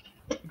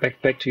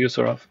 Back to you,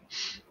 Saurav.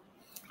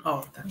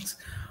 Oh, thanks.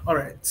 All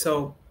right.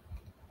 So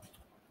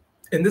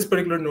in this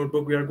particular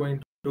notebook, we are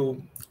going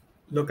to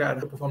look at how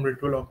to perform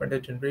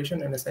retrieval-augmented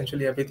generation and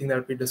essentially everything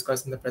that we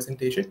discussed in the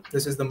presentation.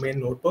 This is the main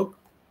notebook.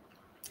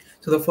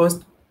 So the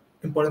first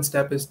important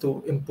step is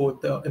to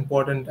import the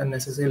important and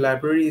necessary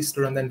libraries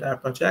to run the entire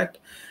project.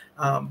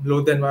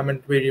 Load the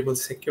environment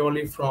variables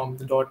securely from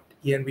the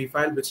 .env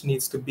file, which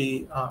needs to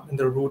be in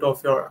the root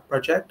of your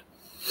project.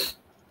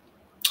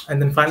 And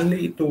then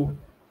finally, to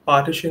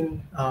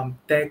partition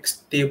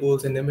text,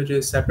 tables, and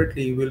images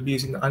separately, we'll be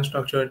using the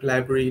unstructured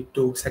library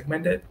to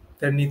segment it.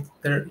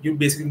 You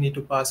basically need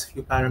to pass a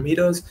few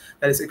parameters.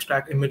 That is,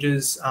 extract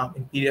images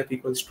in PDF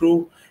equals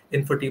true,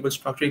 info table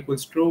structure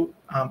equals true,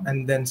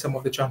 and then some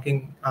of the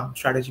chunking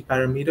strategy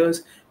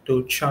parameters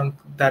to chunk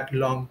that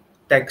long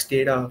text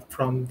data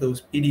from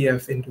those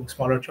PDF into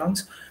smaller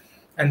chunks.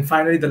 And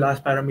finally, the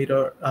last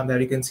parameter that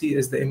you can see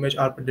is the image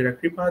output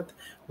directory path,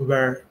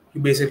 where you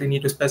basically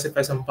need to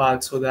specify some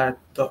paths so that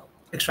the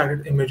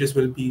extracted images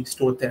will be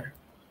stored there.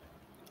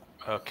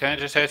 Can I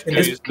just ask you,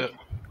 is the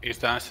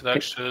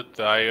unstructured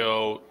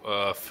IO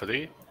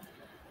free?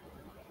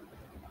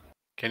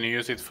 Can you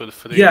use it for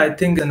free? Yeah, I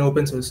think it's an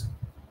open source.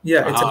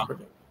 Yeah, it's a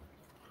project.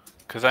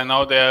 Because I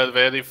know they are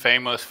very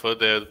famous for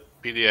their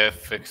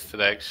PDF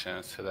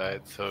extractions,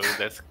 right? So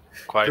that's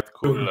quite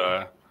cool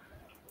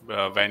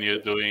when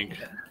you're doing,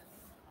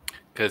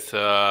 because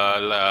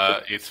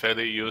it's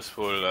very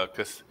useful.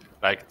 Because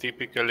like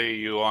typically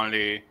you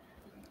only,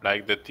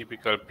 like the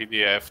typical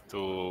PDF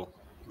to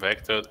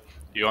vector,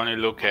 you only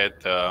look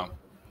at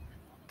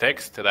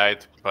text,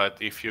 right? But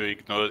if you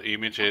ignore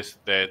images,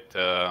 that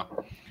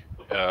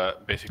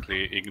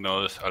basically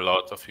ignores a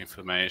lot of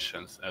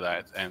information,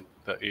 right? And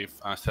if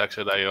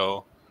unstructured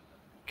IO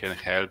can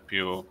help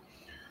you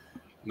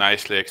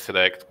nicely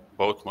extract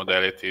both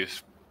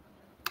modalities,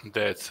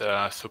 that's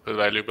super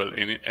valuable.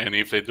 And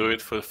if they do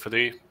it for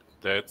free,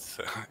 that's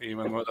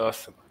even more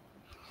awesome.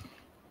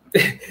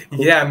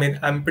 Yeah, I mean,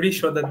 I'm pretty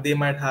sure that they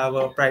might have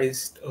a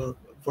priced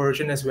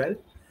version as well.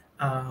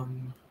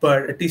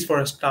 But at least for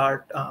a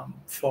start,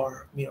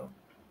 for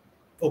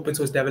open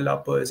source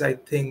developers, I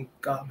think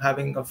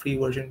having a free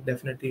version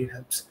definitely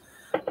helps.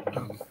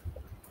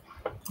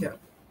 Yeah.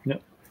 Yeah.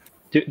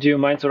 Do you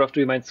mind, Saurav, do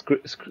you mind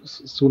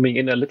zooming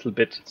in a little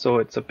bit so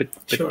it's a bit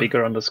Sure.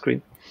 bigger on the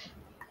screen?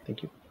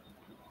 Thank you.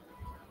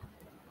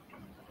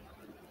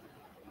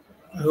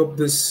 I hope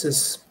this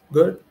is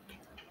good.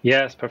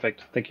 Yes,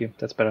 perfect. Thank you.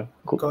 That's better.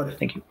 Cool. Got it.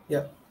 Thank you.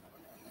 Yeah.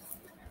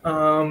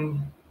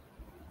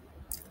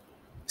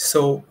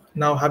 So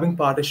now, having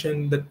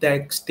partitioned the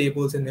text,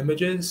 tables, and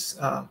images,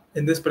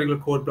 in this particular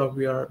code block,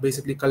 we are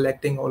basically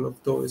collecting all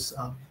of those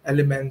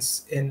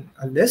elements in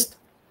a list.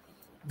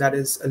 That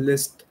is a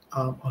list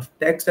of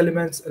text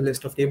elements, a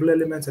list of table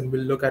elements, and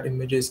we'll look at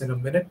images in a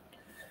minute.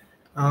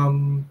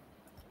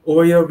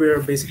 Over here,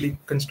 we're basically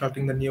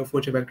constructing the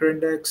Neo4j vector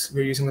index.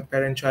 We're using the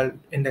parent-child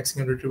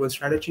indexing and retrieval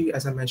strategy.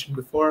 As I mentioned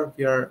before,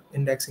 we are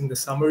indexing the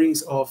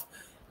summaries of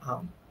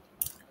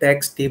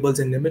text, tables,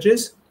 and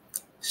images,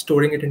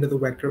 storing it into the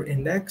vector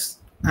index,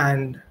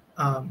 and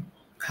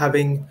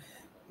having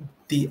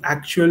the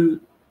actual,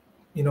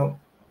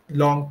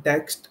 long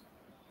text,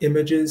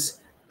 images,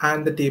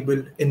 and the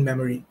table in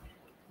memory.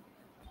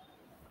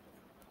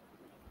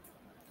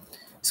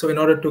 So in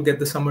order to get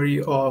the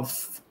summary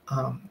of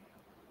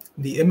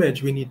the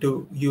image, we need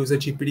to use a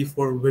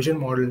GPT-4 vision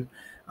model.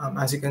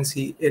 As you can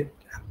see, it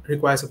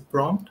requires a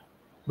prompt,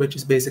 which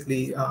is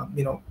basically,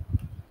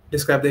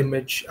 describe the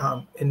image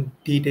in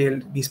detail,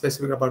 be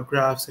specific about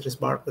graphs such as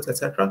barcodes,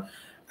 etc.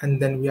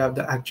 And then we have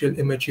the actual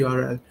image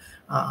URL,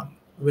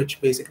 which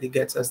basically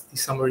gets us the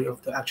summary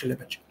of the actual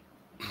image.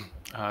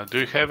 Do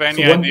you have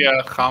any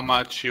idea how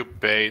much you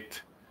paid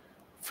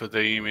for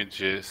the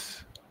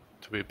images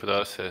to be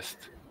processed?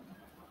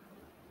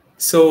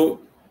 So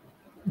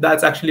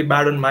that's actually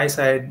bad on my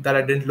side that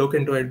I didn't look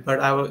into it, but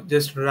I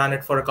just ran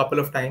it for a couple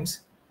of times.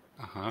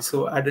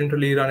 So I didn't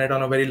really run it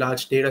on a very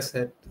large data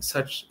set,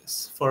 such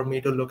for me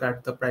to look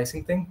at the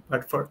pricing thing.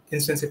 But for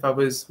instance, if I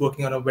was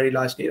working on a very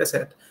large data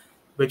set,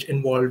 which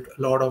involved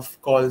a lot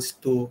of calls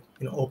to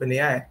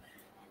OpenAI,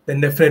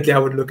 then definitely I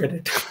would look at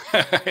it.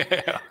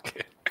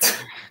 Okay.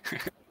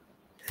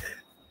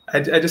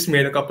 I just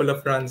made a couple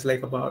of runs,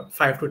 like about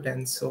 5 to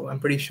 10. So I'm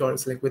pretty sure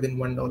it's like within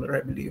 $1,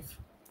 I believe.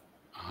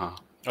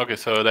 Okay,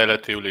 so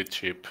relatively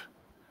cheap.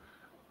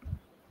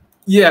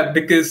 Yeah,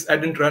 because I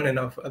didn't run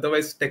enough.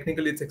 Otherwise,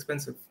 technically, it's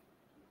expensive.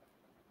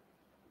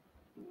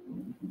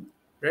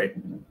 Right?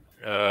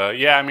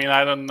 Yeah, I mean,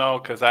 I don't know,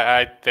 because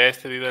I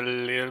tested it a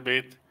little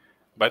bit.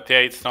 But yeah,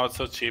 it's not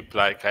so cheap.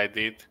 Like I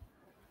did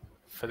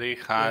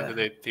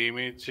 300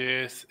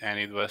 images, and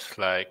it was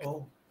like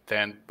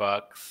 $10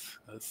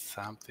 or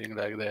something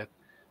like that.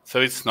 So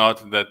it's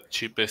not the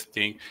cheapest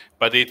thing,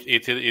 but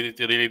it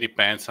really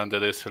depends on the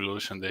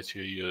resolution that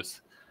you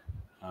use.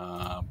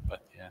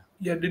 But yeah.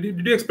 Yeah. Did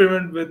you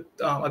experiment with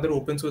other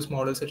open source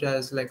models such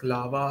as like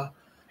Lava?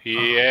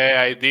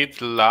 Yeah, I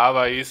did.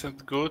 Lava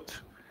isn't good,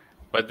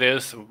 but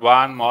there's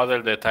one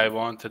model that I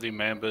won't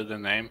remember the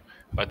name.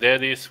 But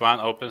there is one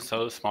open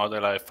source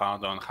model I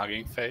found on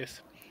Hugging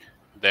Face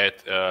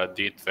that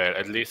did well,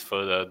 at least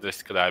for the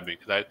describing,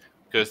 right?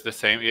 Because the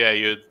same, yeah,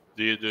 you're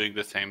doing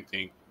the same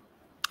thing.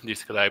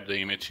 Describe the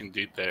image in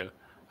detail.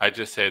 I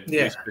just said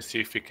be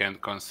specific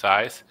and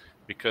concise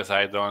because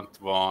I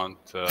don't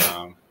want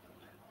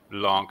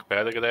long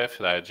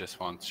paragraphs. I just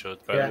want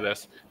short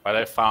paragraphs. But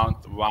I found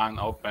one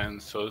open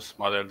source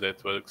model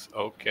that works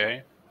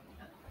okay.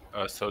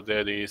 So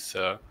there is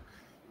a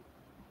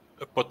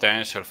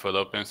potential for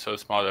open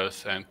source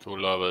models and to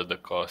lower the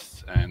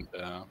costs and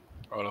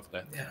all of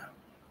that.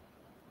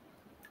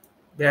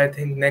 Yeah, I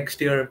think next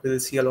year we'll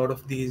see a lot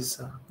of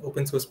these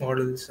open source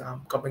models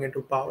coming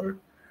into power.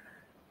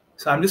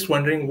 So I'm just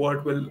wondering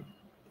what will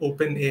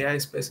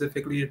OpenAI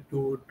specifically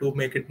do to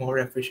make it more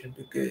efficient,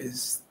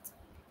 because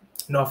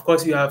of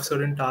course you have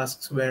certain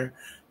tasks where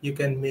you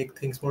can make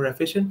things more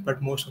efficient,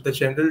 but most of the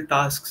general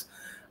tasks,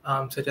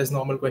 such as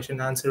normal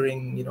question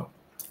answering,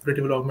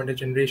 retrieval-augmented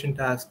generation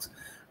tasks,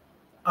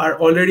 are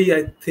already,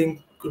 I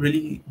think,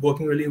 really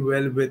working really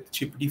well with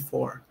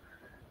GPT-4.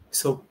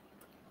 So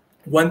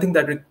one thing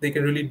that they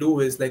can really do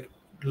is like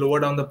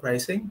lower down the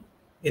pricing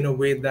in a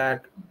way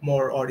that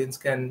more audience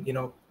can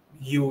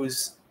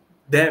use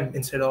them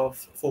instead of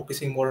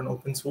focusing more on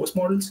open source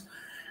models.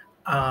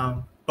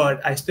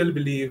 But I still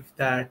believe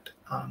that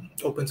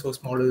open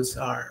source models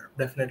are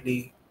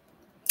definitely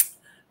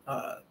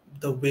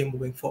the way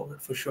moving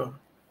forward for sure.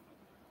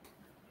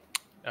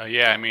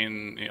 Yeah, I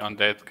mean, on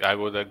that I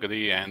would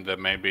agree, and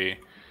maybe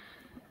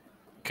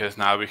because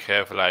now we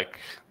have like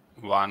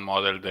one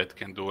model that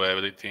can do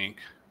everything,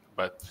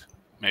 but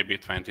maybe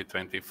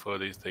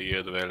 2024 is the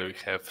year where we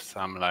have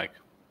some like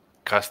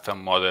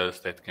custom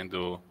models that can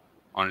do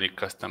only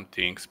custom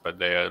things, but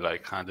they are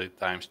like 100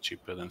 times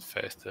cheaper and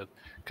faster.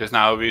 Because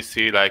now we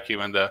see like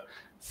even the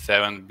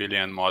 7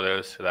 billion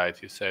models,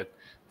 right? You said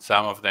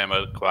some of them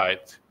are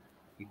quite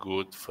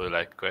good for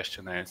like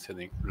question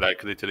answering,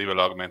 like retrieval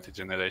augmented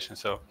generation.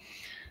 So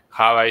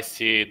how I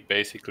see it,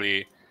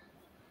 basically,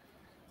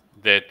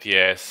 that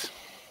yes,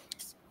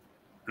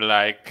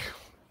 like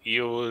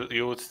you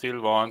would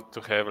still want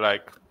to have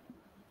like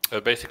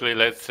basically,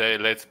 let's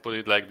put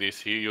it like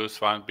this: you use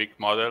one big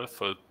model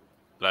for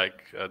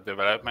like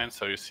development,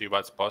 so you see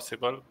what's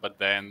possible, but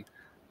then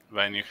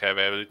when you have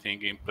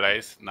everything in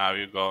place, now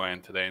you go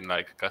and train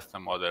like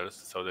custom models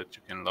so that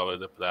you can lower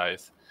the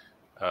price,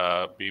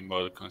 be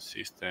more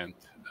consistent,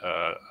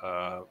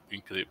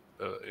 increase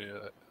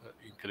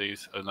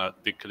or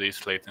not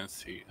decrease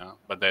latency.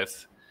 But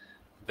that's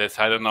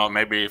I don't know,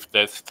 maybe if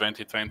that's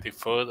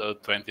 2024 or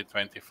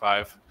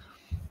 2025,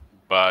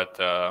 but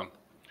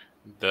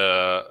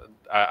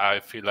I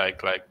feel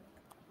like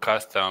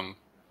custom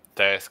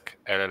task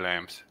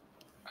LLMs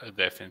are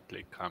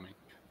definitely coming.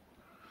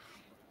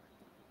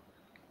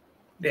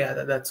 Yeah,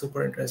 that's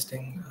super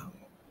interesting.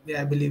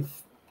 Yeah, I believe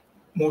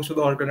most of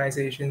the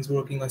organizations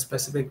working on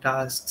specific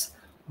tasks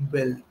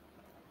will,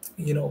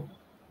 you know,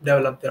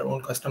 develop their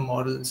own custom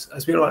models. I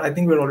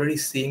think we're already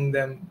seeing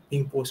them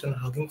being posted on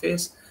Hugging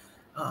Face.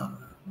 Uh,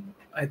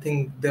 I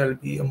think there'll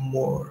be a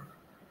more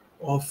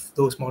of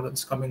those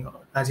models coming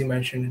out, as you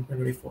mentioned in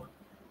 2024.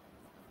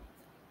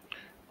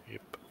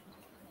 Yep.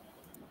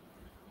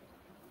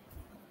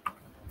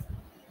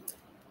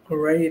 All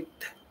right.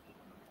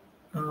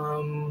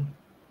 Um,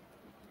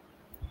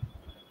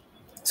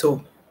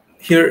 so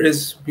here,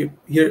 as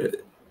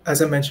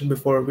I mentioned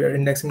before, we are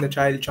indexing the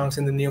child chunks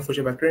in the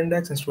Neo4j vector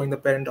index and storing the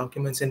parent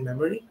documents in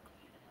memory.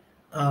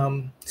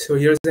 So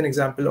here's an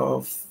example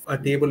of a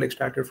table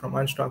extracted from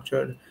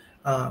unstructured,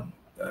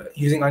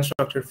 using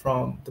unstructured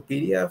from the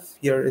PDF.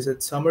 Here is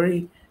its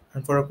summary.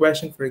 And for a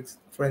question,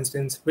 for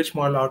instance, which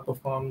model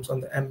outperforms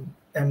on the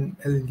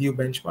MLU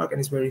benchmark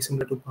and is very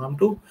similar to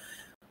PALM2,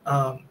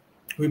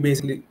 we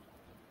basically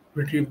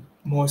retrieve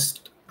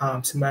most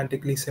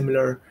semantically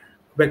similar,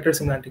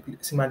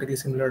 semantically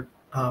similar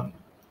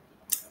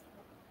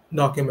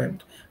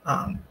document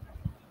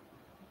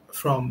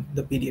from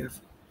the PDF.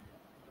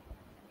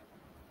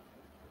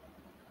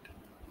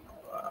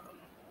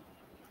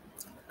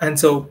 And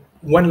so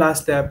one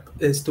last step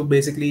is to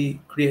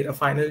basically create a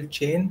final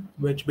chain,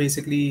 which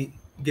basically,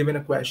 given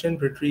a question,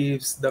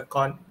 retrieves the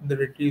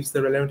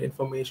relevant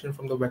information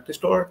from the vector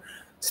store,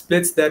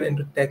 splits that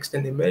into text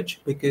and image,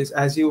 because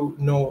as you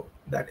know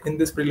that in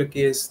this particular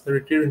case, the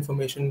retrieved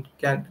information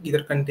can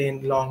either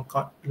contain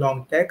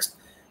long text,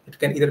 it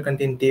can either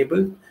contain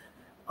table,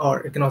 or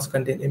it can also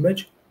contain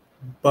image.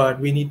 But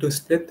we need to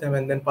split them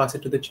and then pass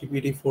it to the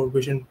GPT-4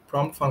 vision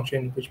prompt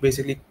function, which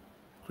basically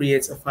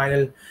creates a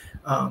final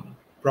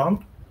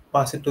prompt,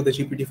 pass it to the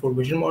GPT-4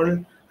 vision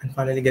model, and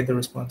finally get the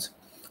response.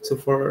 So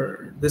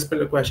for this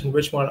particular question,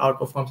 which model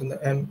outperforms in the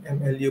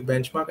MLU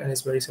benchmark and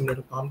is very similar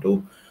to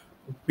PALM2,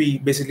 we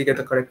basically get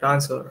the correct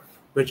answer,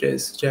 which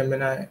is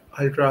Gemini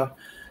Ultra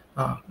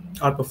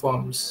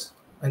outperforms,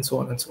 and so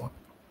on and so on.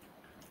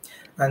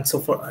 And so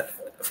for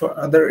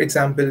other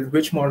example,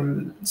 which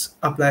models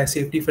apply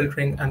safety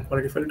filtering and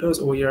quality filters,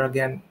 over here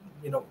again,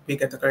 we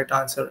get the correct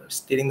answer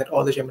stating that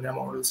all the Gemini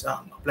models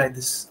apply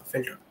this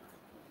filter.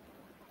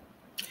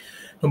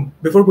 Now,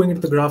 before going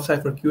into the graph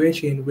cipher QA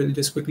chain, we'll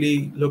just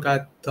quickly look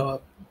at the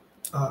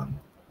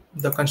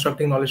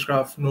constructing knowledge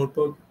graph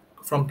notebook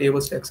from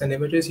tables, text, and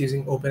images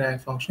using OpenAI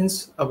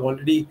functions. I've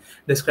already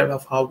described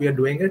of how we are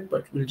doing it,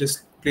 but we'll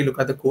just quickly look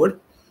at the code.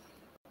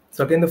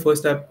 So again, the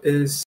first step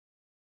is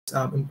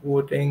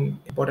importing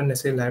important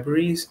necessary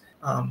libraries,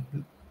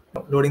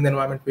 loading the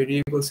environment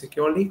variables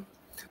securely.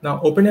 Now,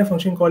 OpenAI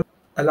function call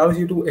allows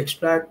you to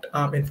extract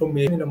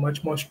information in a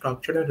much more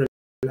structured and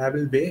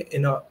reliable way,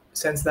 in a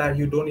sense that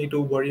you don't need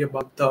to worry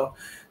about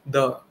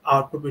the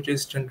output which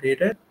is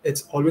generated.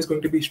 It's always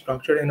going to be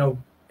structured in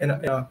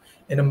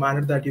a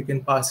manner that you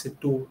can pass it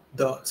to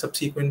the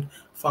subsequent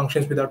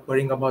functions without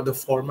worrying about the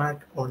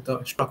format or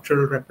the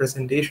structural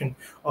representation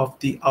of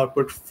the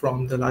output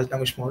from the large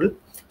language model.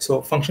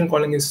 So function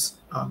calling is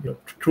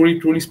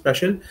truly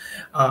special.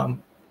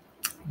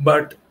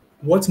 But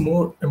what's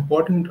more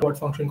important about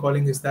function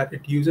calling is that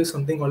it uses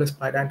something called as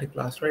pydantic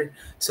class, right?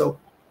 So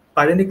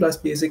pydantic class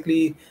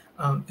basically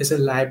is a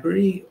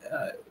library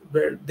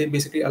where they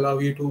basically allow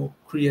you to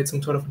create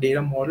some sort of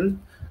data model,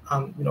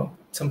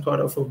 some sort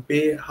of a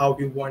way how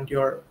you want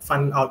your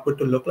final output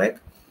to look like.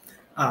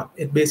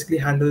 It basically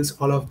handles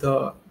all of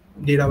the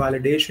data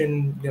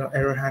validation,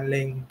 error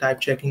handling, type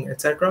checking,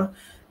 etc.,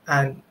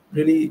 and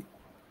really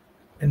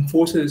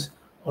enforces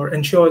or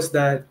ensures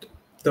that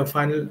the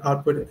final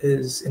output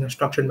is in a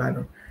structured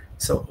manner.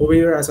 So over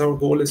here, as our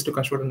goal is to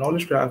construct a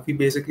knowledge graph, we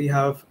basically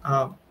have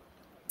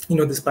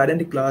this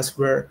pydantic class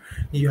where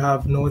you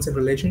have nodes and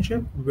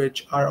relationship,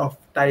 which are of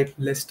type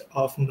list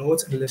of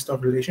nodes and list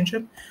of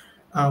relationship,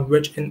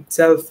 which in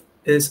itself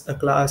is a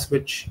class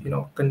which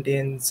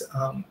contains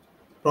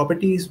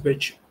properties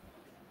which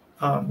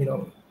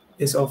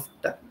is of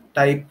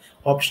type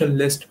optional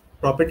list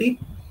property,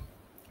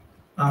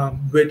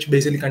 which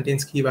basically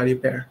contains key value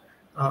pair.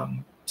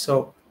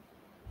 So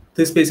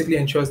this basically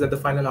ensures that the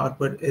final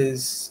output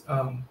is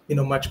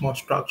much more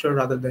structured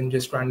rather than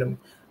just random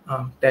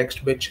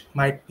text, which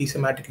might be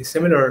semantically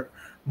similar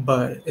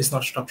but is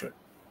not structured.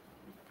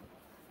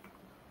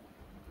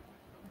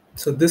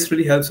 So this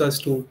really helps us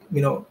to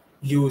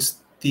use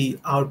the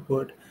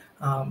output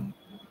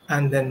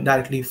and then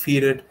directly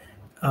feed it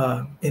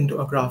into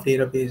a graph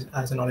database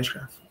as a knowledge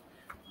graph.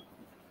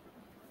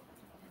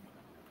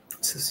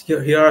 So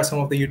here are some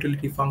of the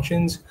utility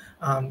functions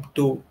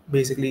to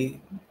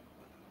basically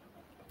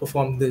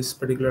perform this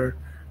particular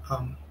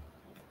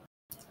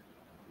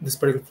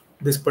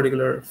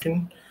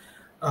function.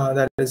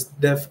 That is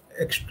def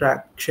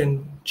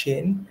extraction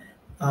chain.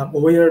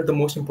 Over here, the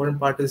most important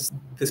part is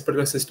this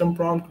particular system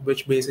prompt,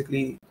 which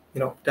basically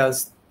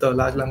tells the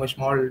large language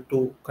model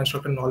to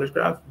construct a knowledge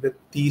graph with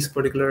these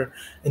particular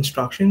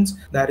instructions.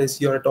 That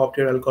is your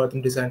top-tier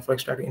algorithm designed for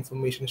extracting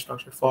information in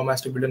structured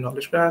formats to build a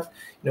knowledge graph.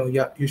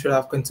 You should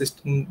have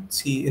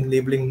consistency in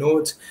labeling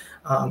nodes.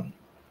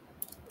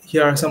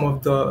 Here are some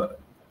of the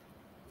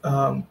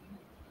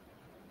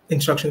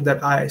instructions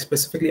that I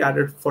specifically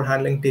added for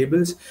handling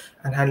tables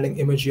and handling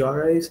image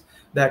URIs,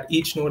 that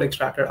each node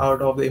extracted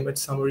out of the image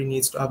summary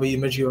needs to have an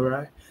image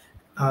URI,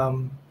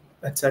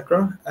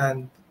 etc.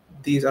 And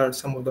these are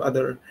some of the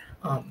other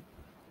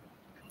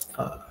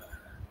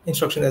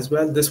instructions as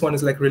well. This one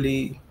is like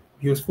really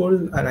useful,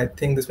 and I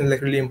think this one is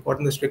like really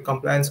important, the strict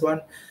compliance one,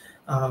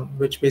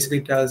 which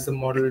basically tells the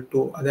model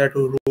to adhere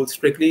to rules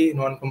strictly.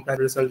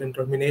 Non-compliant result in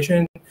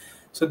termination.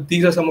 So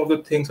these are some of the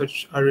things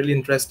which are really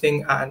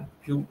interesting, and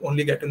you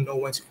only get to know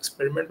once you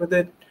experiment with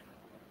it.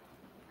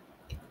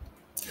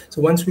 So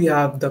once we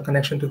have the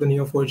connection to the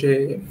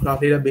Neo4j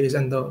graph database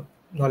and the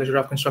knowledge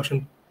graph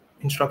construction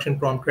instruction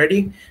prompt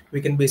ready,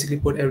 we can basically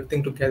put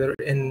everything together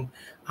in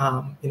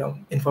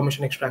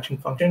information extraction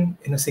function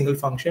in a single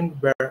function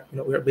where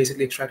we are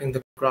basically extracting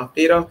the graph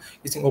data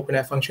using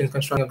OpenAI functions,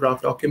 constructing a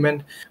graph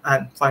document,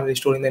 and finally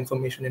storing the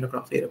information in a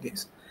graph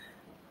database.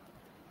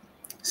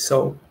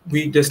 So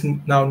we just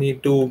now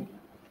need to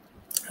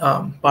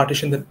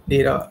partition the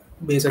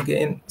database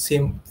again,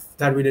 same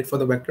that we did for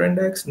the vector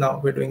index. Now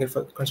we're doing it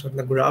for constructing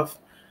the graph.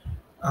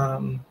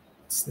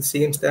 It's the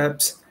same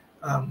steps,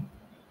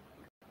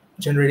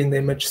 generating the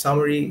image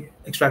summary,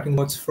 extracting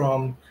nodes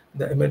from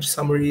the image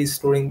summaries,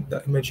 storing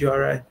the image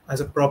URI as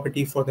a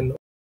property for the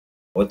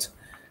nodes.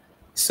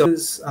 So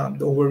this is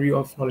the overview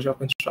of knowledge graph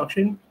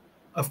construction.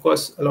 Of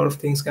course, a lot of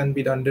things can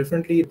be done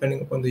differently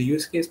depending upon the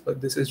use case,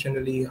 but this is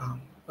generally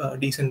a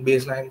decent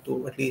baseline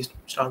to at least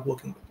start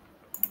working with.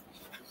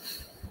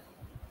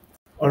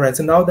 All right,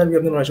 so now that we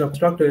have the knowledge graph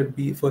constructed,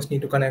 we first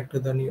need to connect to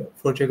the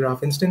Neo4j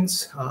graph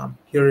instance.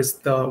 Here is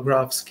the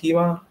graph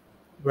schema,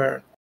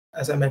 where,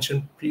 as I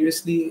mentioned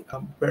previously,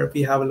 where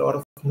we have a lot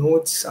of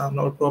nodes,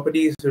 node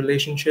properties,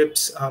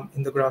 relationships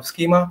in the graph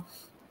schema.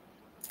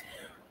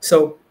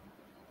 So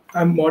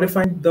I'm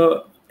modifying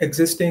the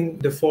existing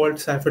default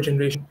cipher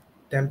generation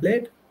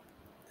template.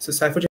 So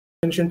cipher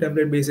generation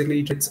template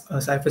basically gets a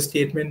cipher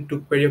statement to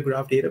query a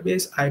graph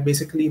database. I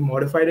basically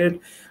modified it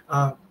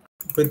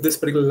with this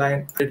particular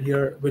line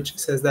here, which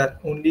says that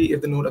only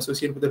if the node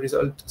associated with the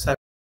result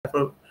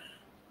cipher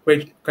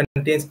query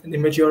contains an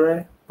image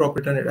URI, proper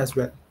return it as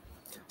well.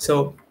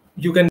 So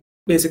you can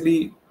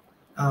basically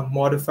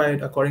modify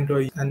it according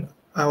to and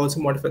I also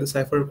modified the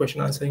cipher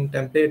question answering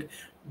template,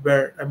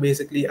 where I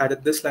basically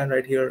added this line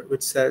right here,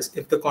 which says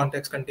if the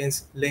context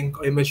contains link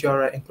or image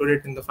URI,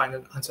 included in the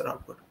final answer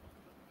output.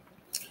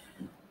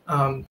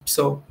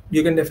 So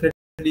you can definitely,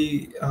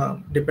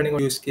 depending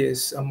on use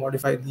case,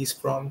 modify these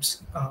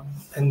prompts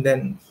and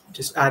then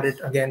just add it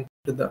again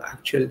to the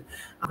actual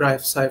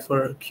graph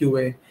cipher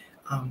QA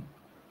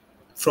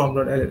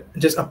from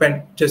just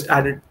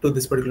add it to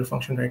this particular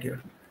function right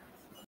here.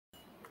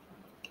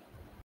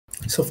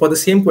 So for the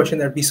same question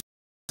that we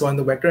saw in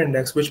the vector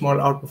index, which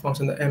model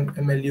outperforms in the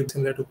MLU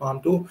similar to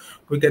PALM2,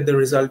 we get the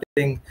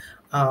resulting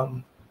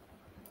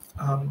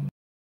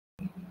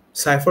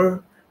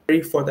cipher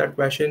for that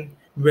question,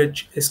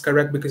 which is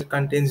correct because it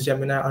contains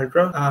Gemini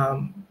Ultra,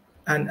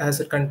 and as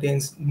it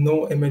contains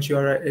no image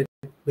URI, it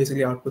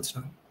basically outputs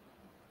none.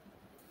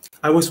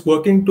 I was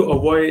working to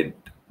avoid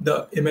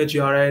the image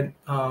URI,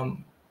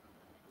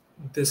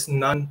 this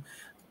none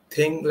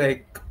thing,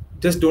 like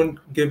just don't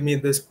give me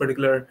this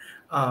particular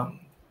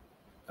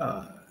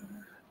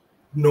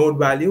node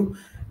value,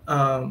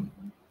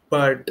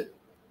 but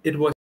it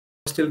was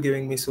still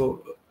giving me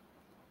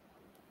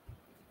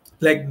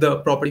like the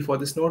property for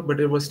this node, but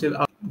it was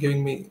still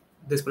giving me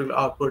this particular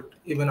output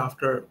even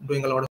after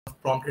doing a lot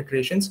of prompt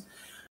iterations.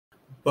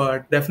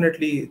 But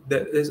definitely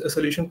there is a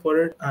solution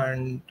for it,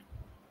 and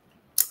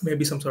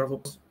maybe some sort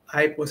of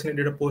I personally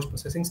did a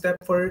post-processing step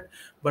for it,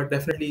 but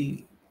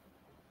definitely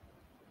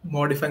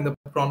modifying the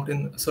prompt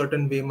in a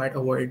certain way might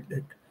avoid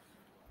it.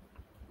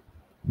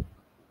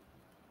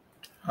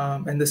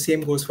 And the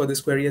same goes for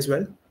this query as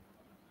well.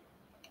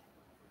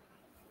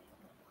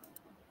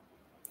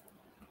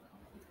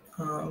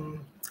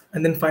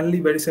 And then finally,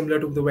 very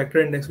similar to the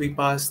vector index, we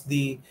pass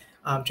the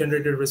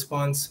generated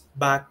response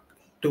back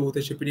to the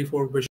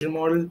GPT-4 vision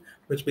model,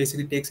 which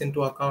basically takes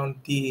into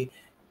account the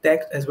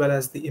text as well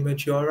as the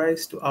image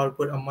URIs to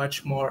output a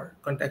much more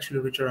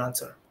contextually richer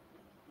answer.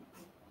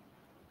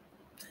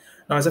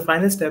 Now, as a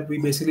final step,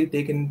 we basically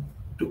take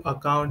into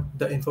account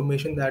the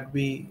information that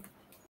we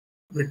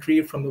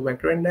retrieve from the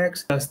vector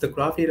index plus the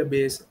graph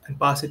database and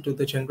pass it to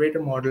the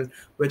generator model,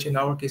 which in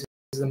our case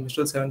is the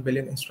Mistral 7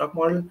 billion instruct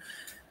model.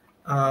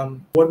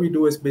 What we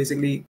do is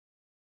basically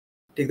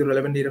take the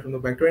relevant data from the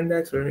vector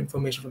index, relevant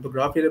information from the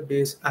graph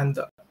database, and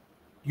the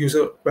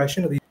user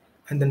question,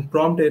 and then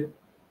prompt it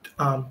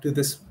to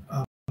this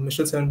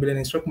Mistral 7 billion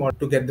instruct model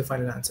to get the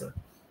final answer.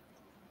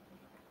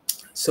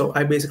 So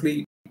I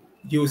basically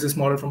use this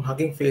model from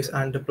Hugging Face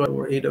and deploy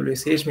over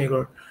AWS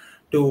SageMaker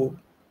to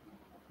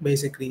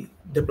basically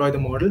deploy the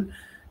model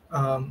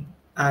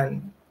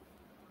and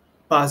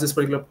pass this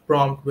particular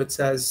prompt which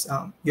says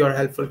you're a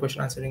helpful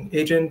question answering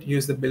agent,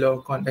 use the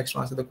below context to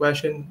answer the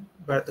question,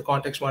 where the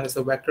context one is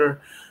the vector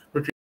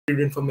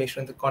retrieved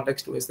information, the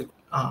context two is the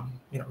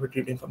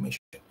retrieved information.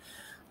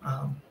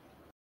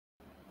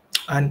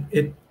 And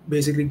it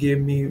basically gave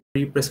me a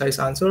very precise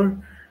answer.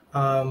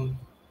 And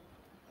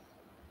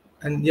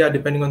yeah,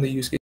 depending on the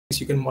use case,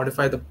 you can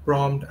modify the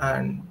prompt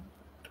and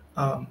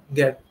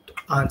get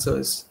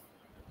answers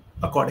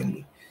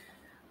accordingly.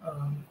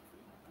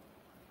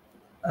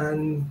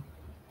 And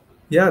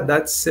yeah,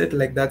 that's it.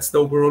 Like, that's the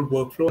overall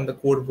workflow and the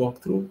code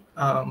walkthrough.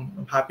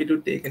 I'm happy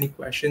to take any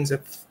questions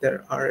if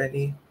there are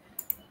any,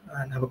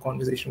 and have a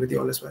conversation with you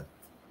all as well.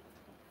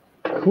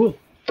 Cool.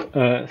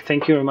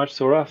 Thank you very much,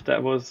 Saurav.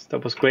 That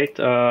was great.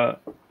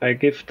 I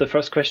give the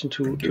first question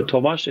to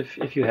Tomasz,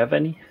 if you have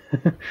any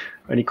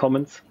any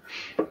comments.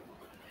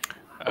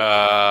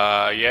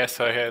 Yes,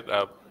 I had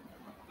a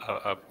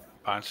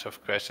bunch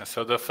of questions.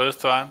 So the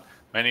first one,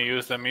 when you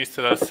use the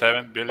Mistral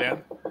 7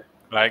 billion,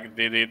 like,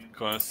 did it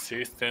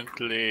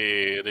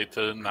consistently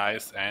return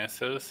nice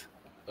answers,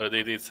 or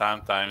did it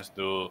sometimes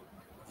do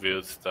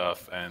weird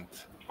stuff and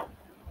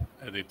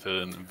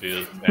return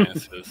weird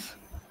answers?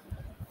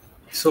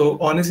 So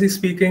honestly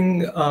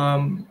speaking,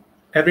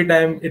 every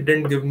time it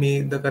didn't give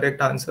me the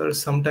correct answer.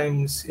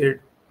 Sometimes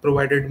it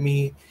provided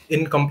me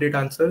incomplete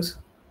answers.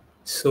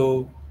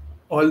 So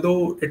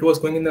although it was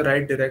going in the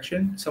right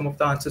direction, some of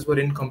the answers were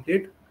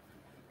incomplete.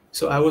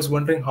 So I was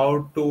wondering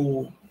how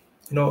to,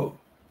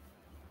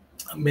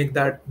 make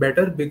that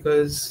better,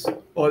 because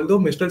although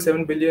Mistral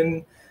 7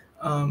 billion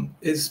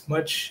is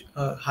much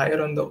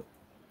higher on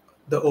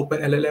the open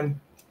LLM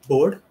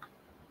board,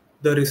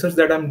 the research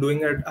that I'm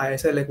doing at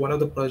ISI, like one of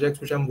the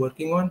projects which I'm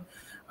working on,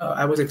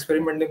 I was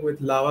experimenting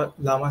with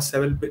Llama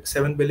 7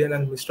 billion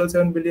and Mistral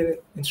 7 billion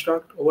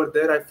instruct. Over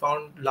there, I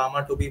found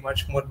Llama to be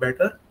much more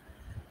better.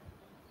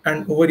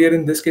 And over here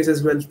in this case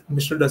as well,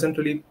 Mistral doesn't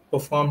really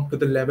perform to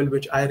the level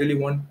which I really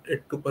want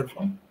it to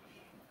perform.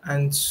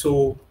 And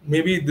so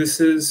maybe this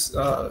is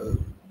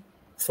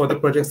for the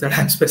projects that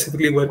I'm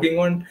specifically working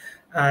on,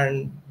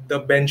 and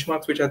the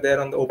benchmarks which are there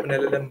on the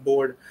OpenLLM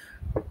board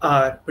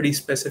are pretty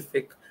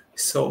specific.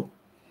 So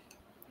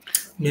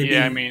maybe,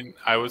 yeah, I mean,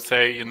 I would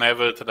say you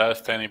never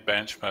trust any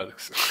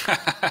benchmarks.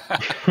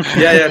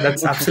 yeah,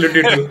 that's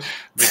absolutely true.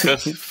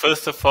 Because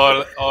first of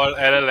all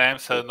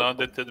LLMs are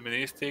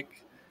non-deterministic,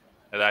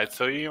 right?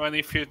 So even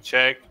if you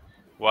check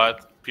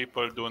what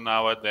people do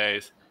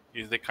nowadays,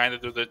 is they kind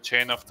of do the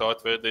chain of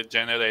thought where they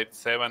generate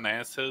 7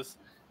 answers,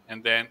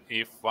 and then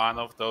if one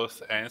of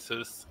those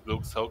answers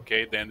looks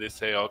okay, then they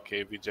say,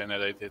 okay, we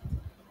generated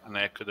an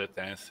accurate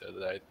answer,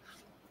 right?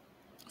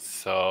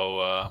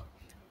 So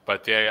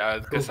but yeah,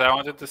 because I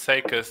wanted to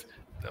say, because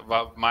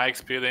my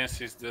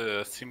experience is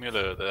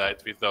similar, right,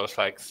 with those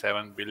like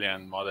 7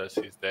 billion models,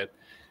 is that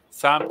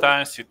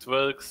sometimes it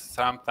works,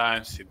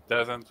 sometimes it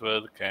doesn't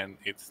work, and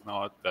it's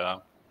not.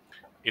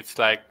 It's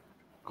like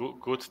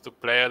good to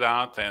play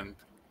around and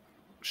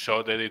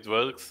show that it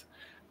works,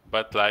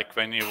 but like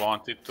when you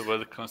want it to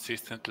work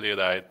consistently,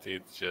 right,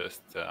 it's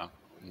just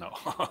no.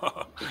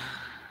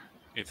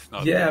 It's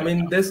not. Yeah, I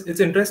mean, it's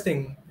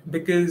interesting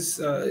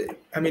because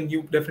I mean,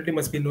 you definitely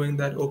must be knowing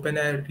that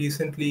OpenAI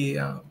recently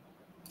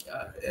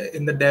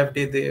in the dev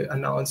day they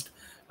announced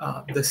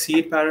the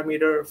seed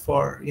parameter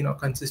for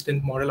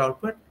consistent model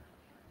output.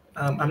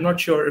 I'm not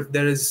sure if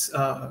there is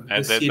the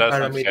that seed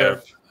doesn't parameter.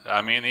 have. I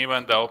mean,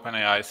 even the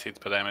OpenAI seed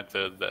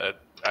parameter,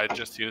 that I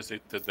just used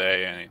it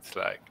today, and it's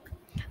like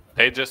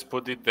they just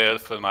put it there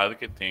for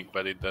marketing,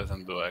 but it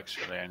doesn't do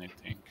actually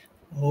anything.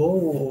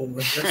 Oh,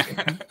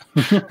 interesting.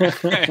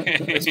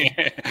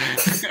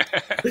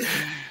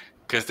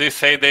 Because they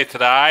say they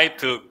try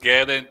to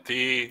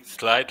guarantee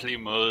slightly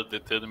more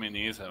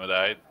determinism,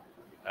 right?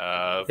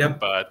 Yep.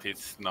 But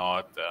it's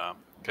not,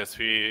 because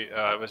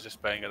I was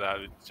just playing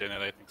around with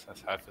generating some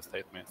cipher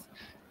statements,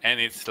 and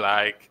it's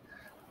like,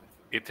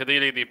 it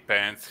really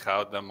depends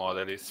how the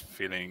model is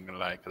feeling,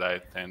 like,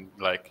 right? And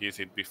like, is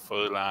it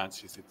before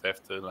lunch? Is it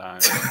after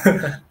lunch?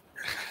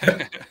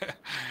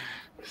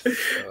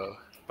 So,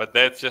 but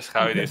that's just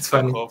how it is.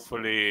 So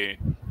hopefully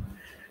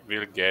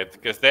we'll get,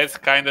 because that's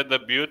kind of the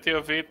beauty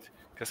of it.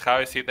 Because how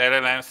I see it,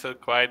 LLMs are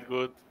quite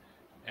good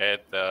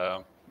at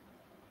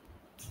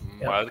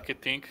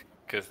marketing,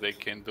 because they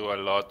can do a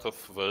lot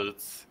of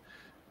words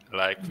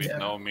like with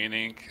no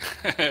meaning,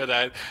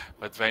 right?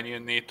 But when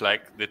you need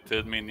like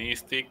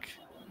deterministic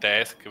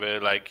task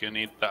where like you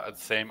need the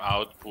same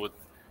output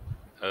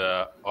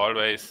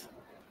always,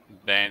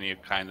 then you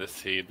kind of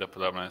see the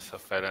problems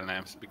of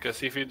LLMs.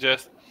 Because if you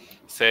just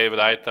say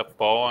write a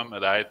poem,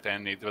 right,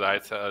 and it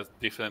writes a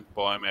different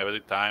poem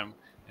every time,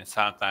 and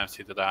sometimes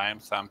it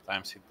rhymes,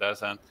 sometimes it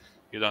doesn't,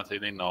 you don't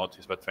really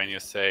notice. But when you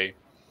say,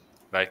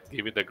 like,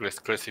 give it a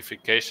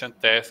classification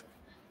task,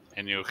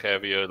 and you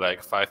have your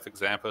like 5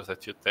 examples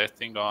that you're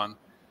testing on,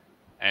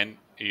 and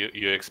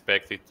you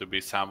expect it to be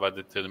somewhat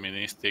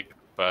deterministic,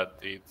 but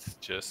it's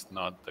just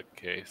not the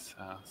case.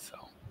 So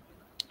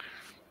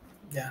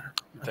Yeah,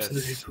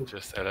 absolutely that's true.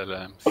 just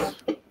LLMs.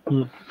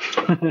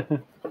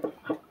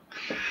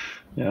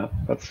 Yeah,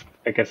 that's,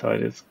 I guess, how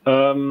it is.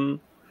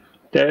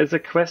 There is a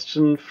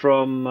question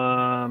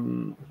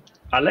from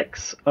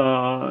Alex.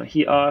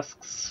 He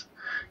asks,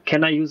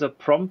 can I use a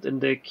prompt in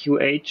the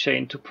QA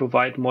chain to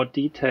provide more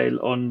detail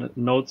on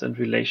nodes and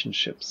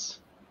relationships?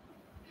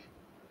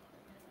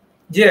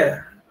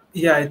 Yeah,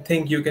 I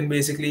think you can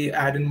basically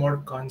add in more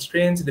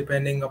constraints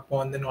depending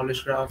upon the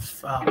knowledge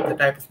graph, the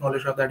type of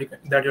knowledge graph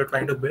that you're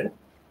trying to build.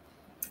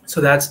 So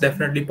that's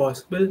definitely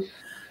possible.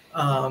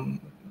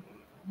 Um,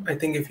 I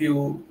think if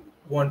you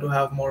want to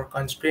have more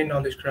constrained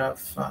knowledge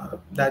graph,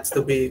 that's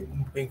the way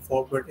moving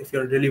forward. If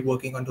you're really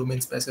working on domain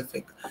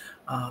specific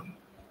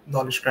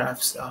knowledge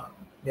graphs,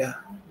 yeah,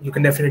 you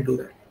can definitely do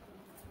that.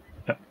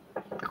 Yeah,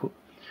 cool.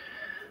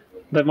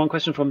 Then one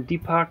question from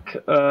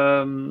Deepak.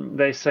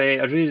 They say,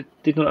 I really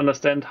did not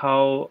understand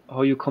how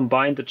you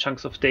combine the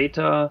chunks of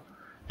data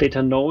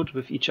node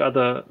with each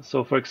other.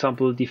 So, for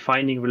example,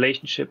 defining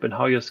relationship and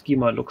how your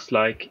schema looks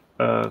like,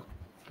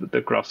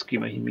 the graph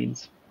schema he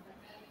means.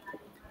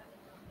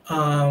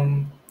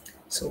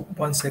 So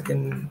 1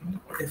 second,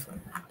 if I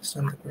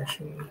understand the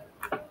question.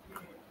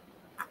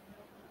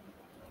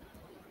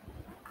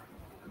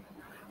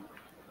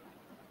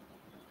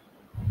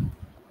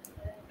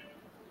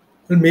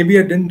 Well, maybe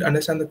I didn't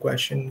understand the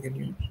question. Can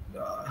you?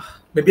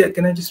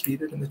 Can I just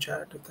read it in the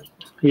chat? If that's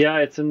possible? Yeah,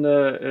 it's in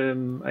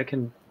the. I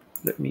can.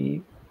 Let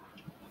me.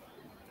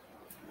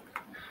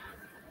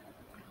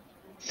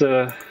 It's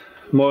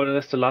more or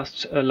less the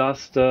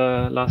last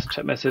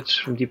chat message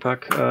from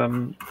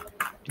Deepak.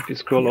 If you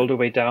scroll all the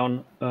way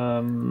down.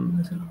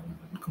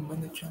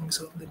 Combine the chunks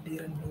of the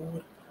data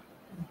node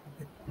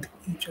with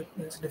each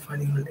other's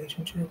defining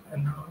relationship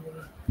and how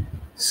your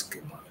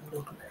schema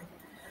look like.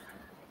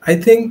 I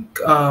think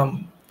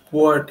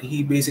what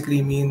he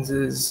basically means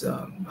is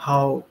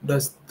how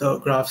does the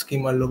graph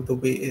schema look the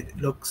way it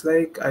looks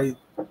like. I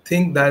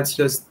think that's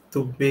just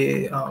the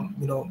way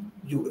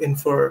you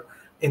infer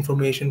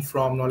information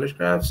from knowledge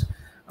graphs.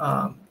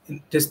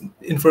 Just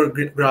infer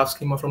graph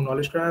schema from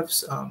knowledge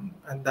graphs,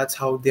 and that's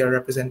how they are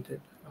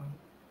represented.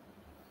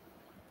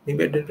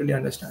 Maybe I didn't really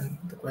understand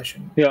the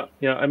question. Yeah.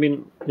 I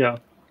mean, yeah.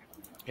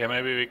 Yeah,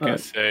 maybe we can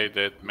say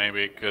that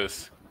maybe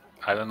because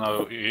I don't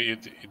know,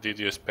 did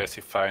you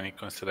specify any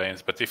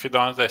constraints? But if you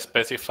don't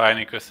specify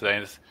any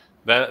constraints,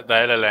 the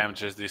LLM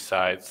just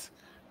decides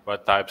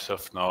what types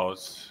of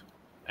nodes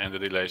and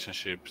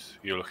relationships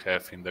you'll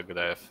have in the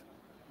graph.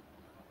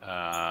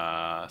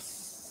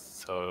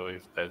 So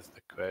if that's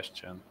the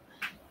question,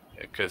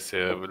 because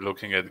we're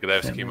looking at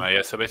graph schema,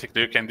 yeah. So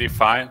basically, you can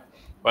define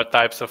what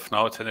types of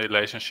nodes and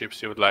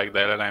relationships you would like the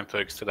LLM to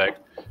extract.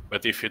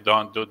 But if you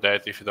don't do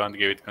that, if you don't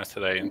give it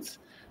constraints,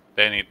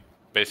 then it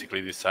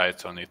basically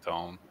decides on its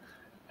own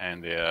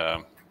and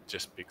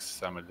just picks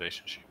some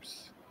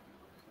relationships.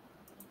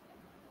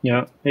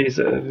 Yeah,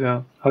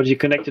 how do you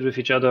connect it with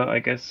each other? I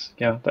guess.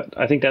 Yeah,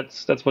 I think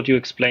that's what you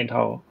explained,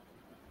 how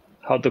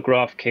the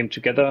graph came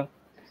together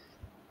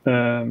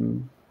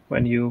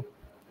when you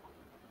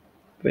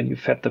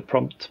fed the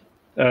prompt,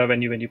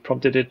 when you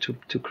prompted it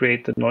to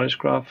create the knowledge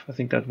graph. I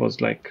think that was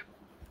like,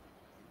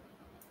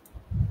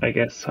 I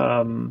guess,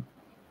 how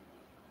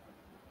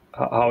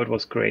it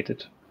was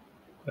created.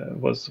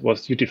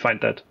 Was you defined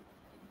that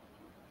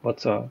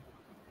what's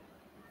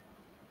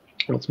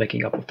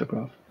making up of the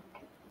graph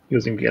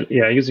using the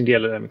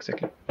LLM,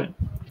 exactly. Yeah.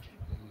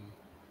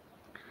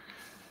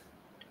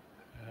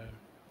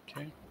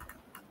 Okay.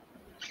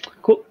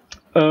 Cool.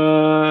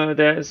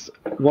 There is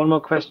one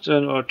more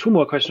question or two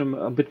more questions,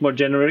 a bit more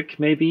generic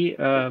maybe,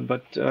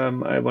 but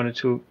I wanted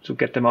to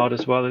get them out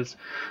as well.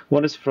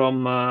 One is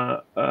from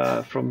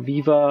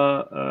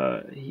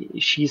Viva.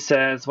 She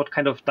says, what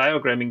kind of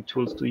diagramming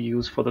tools do you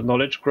use for the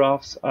knowledge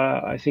graphs?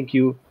 I think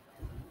you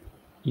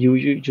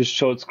just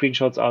showed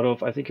screenshots out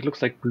of, I think it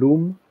looks like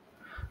Bloom.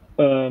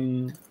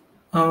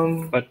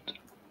 But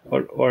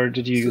or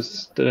did you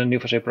use the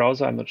Neo4j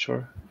browser? I'm not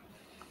sure.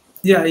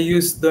 Yeah, I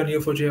use the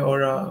Neo4j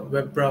or a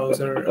web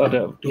browser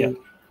to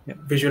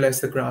visualize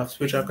the graphs,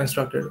 which are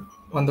constructed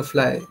on the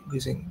fly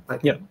using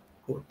Python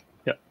code.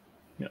 Yeah.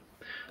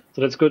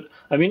 So that's good.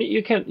 I mean,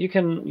 you can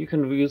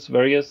use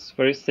various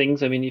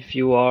things. I mean, if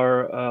you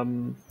are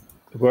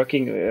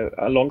working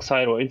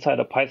alongside or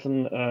inside a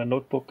Python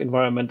notebook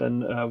environment,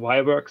 and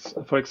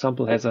Wireworks, for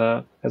example, has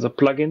a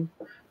plugin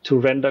to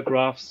render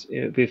graphs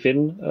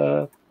within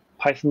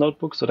Python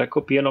notebook. So that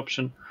could be an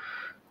option.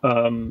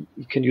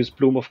 You can use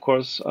Bloom, of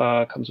course,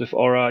 comes with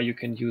Aura. You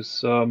can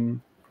use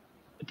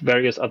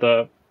various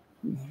other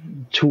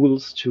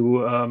tools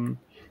to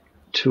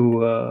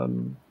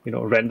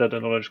render the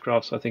knowledge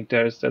graph. So I think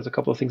there's a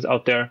couple of things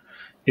out there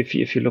if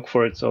you look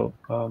for it. So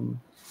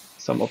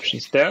some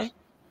options there.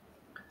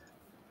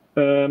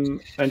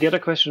 And the other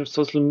question of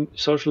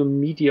social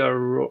media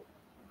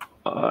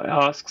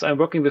asks, I'm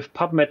working with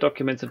PubMed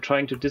documents and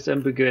trying to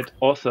disambiguate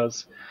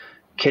authors.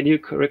 Can you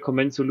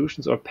recommend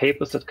solutions or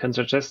papers that can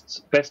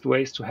suggest best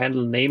ways to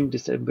handle name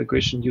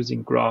disambiguation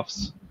using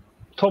graphs?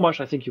 Tomasz,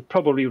 I think you've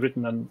probably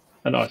written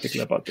an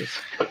article about this.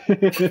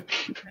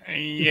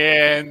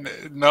 Yeah,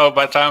 no,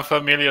 but I'm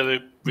familiar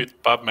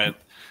with PubMed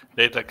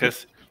data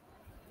because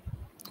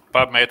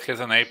PubMed has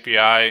an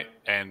API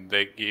and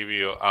they give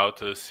you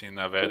authors in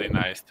a very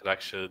nice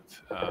structured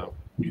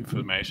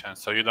information.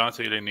 So you don't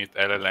really need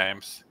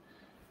LLMs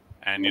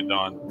and you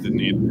don't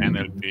need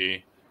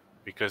NLP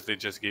because they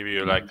just give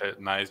you like a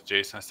nice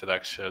JSON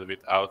structure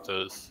with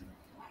authors.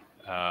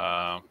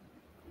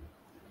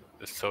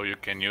 So you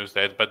can use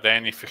that. But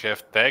then if you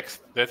have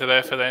text that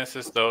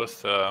references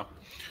those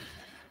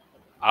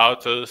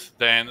authors,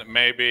 then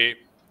maybe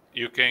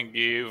you can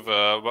give,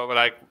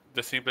 like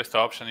the simplest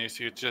option is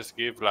you just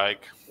give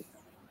like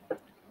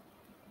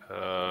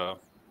to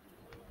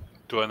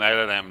an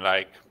LLM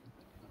like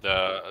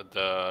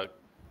the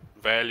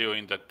value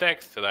in the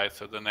text, right?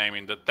 So the name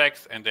in the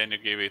text, and then you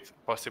give it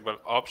possible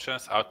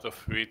options out of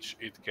which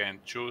it can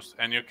choose,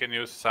 and you can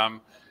use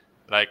some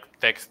like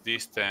text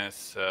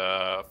distance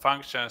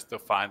functions to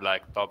find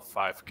like top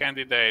 5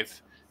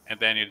 candidates, and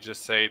then you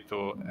just say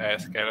to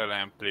ask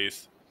LLM,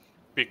 please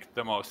pick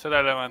the most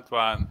relevant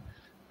one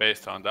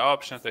based on the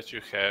options that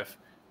you have,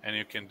 and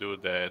you can do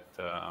that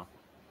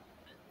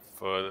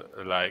for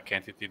like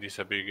entity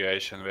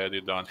disaggregation where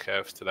you don't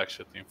have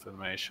structured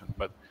information.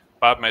 But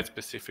PubMed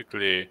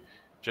specifically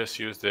just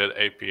use their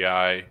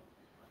API,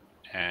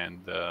 and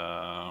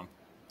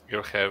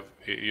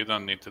you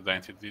don't need to do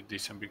entity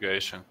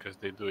disambiguation because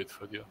they do it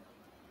for you.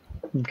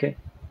 Okay.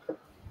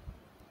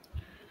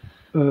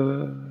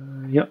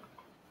 Yeah.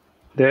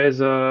 There is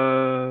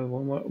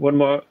one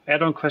more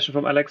add-on question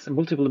from Alex.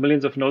 Multiple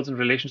millions of nodes in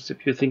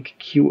relationship. You think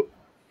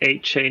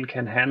QA chain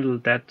can handle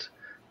that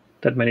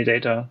many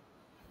data?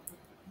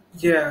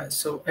 Yeah,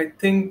 so I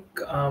think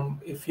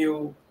if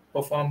you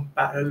perform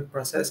parallel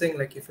processing,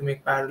 like if you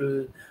make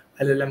parallel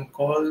LLM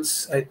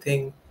calls, I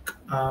think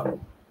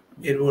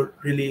it would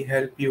really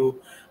help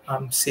you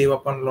save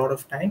up on a lot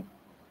of time.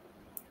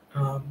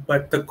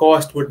 But the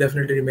cost would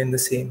definitely remain the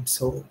same.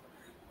 So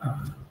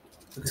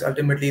because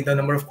ultimately the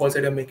number of calls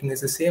that you're making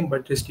is the same,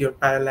 but just you're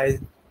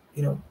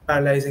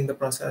parallelizing the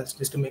process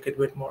just to make it a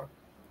bit more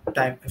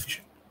time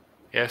efficient.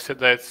 Yeah, so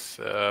that's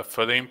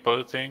for the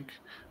importing,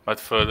 but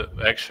for the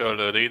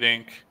actual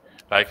reading,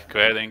 like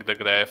querying the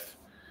graph,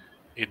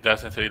 it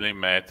doesn't really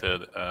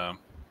matter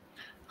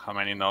how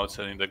many nodes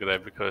are in the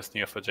graph because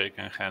Neo4j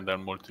can handle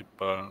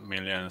multiple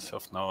millions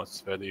of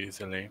nodes very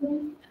easily.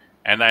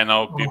 And I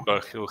know people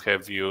who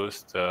have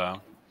used the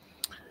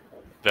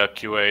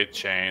QA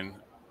chain.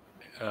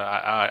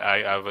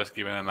 I was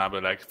given a number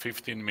like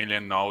 15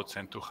 million nodes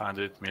and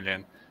 200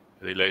 million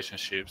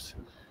relationships.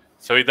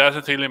 So it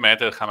doesn't really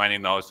matter how many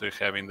nodes you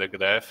have in the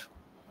graph.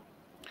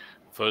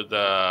 For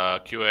the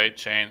QA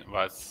chain,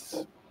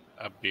 what's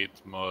a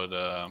bit more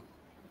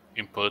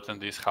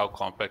important is how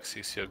complex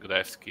is your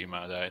graph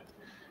schema, right?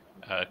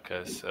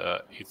 Because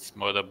it's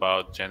more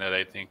about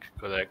generating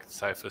correct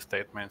cipher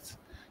statements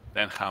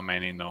than how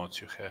many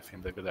nodes you have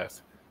in the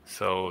graph.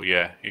 So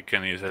yeah, you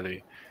can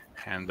easily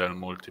handle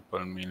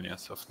multiple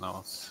millions of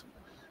nodes.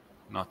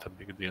 Not a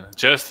big deal.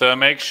 Just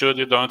make sure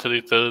you don't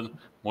return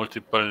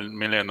multiple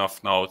million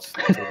of nodes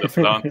to the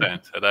front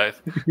end, right?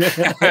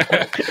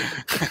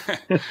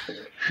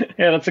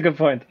 Yeah, that's a good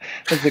point.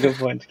 That's a good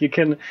point. You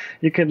can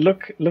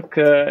look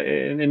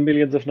in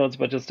millions of nodes,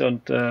 but just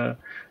don't.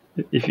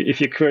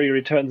 If your query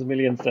returns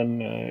millions,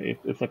 then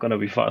it's not going to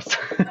be fast.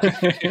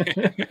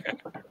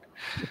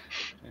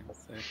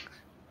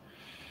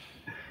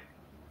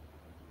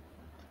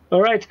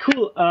 All right,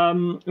 cool.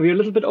 We're a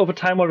little bit over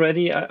time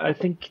already. I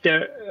think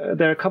there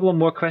are a couple of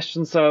more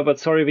questions, but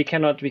sorry, we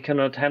cannot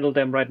handle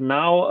them right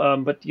now.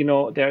 But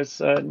there's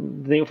the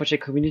Neo4j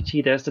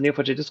community. There's the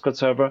Neo4j Discord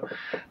server.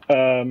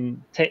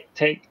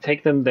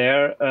 Take them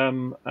there.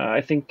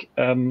 I think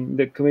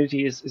the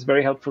community is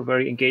very helpful,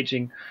 very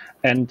engaging,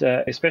 and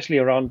especially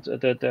around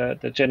the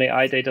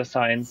GenAI data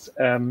science,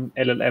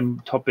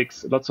 LLM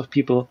topics. Lots of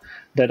people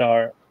that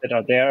are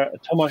there.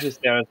 Tomasz is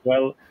there as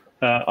well.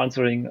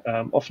 Answering.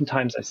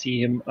 Oftentimes, I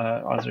see him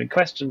answering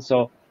questions.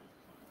 So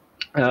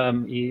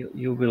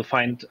you will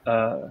find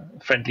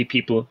friendly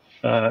people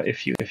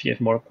if you have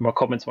more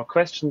comments, more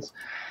questions.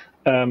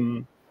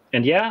 And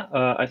yeah,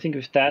 I think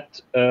with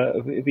that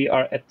we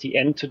are at the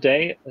end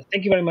today.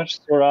 Thank you very much,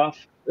 Saurav.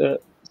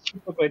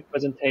 Super great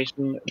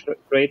presentation,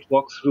 great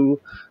walkthrough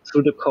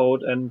through the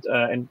code and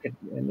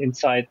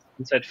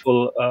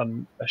insightful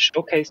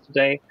showcase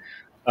today.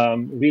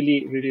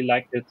 Really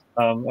liked it.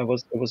 It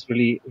was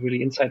really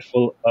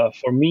insightful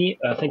for me.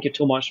 Thank you,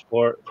 Tomasz,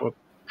 for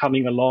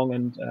coming along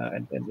and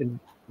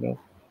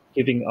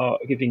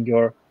giving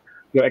your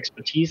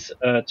expertise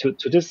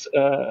to this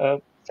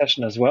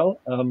session as well.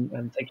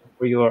 And thank you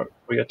for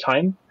your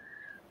time.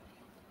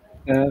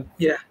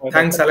 Yeah,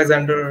 thanks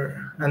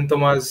Alexander and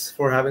Thomas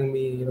for having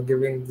me,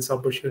 giving this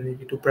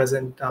opportunity to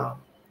present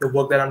the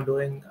work that I'm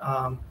doing.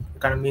 It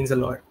kind of means a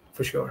lot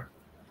for sure.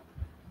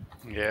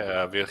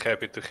 Yeah, we're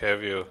happy to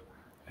have you.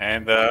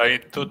 And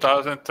in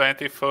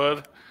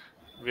 2024,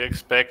 we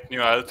expect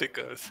new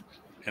articles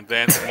and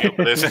then new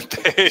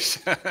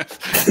presentations.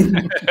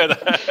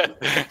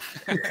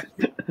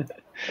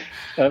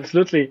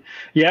 Absolutely,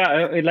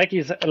 yeah. Like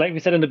we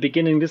said in the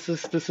beginning, this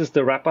is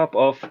the wrap up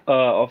of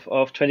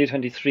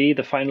 2023,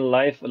 the final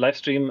live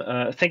stream.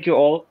 Thank you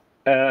all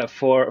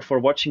for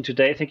watching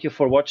today. Thank you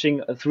for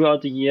watching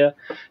throughout the year.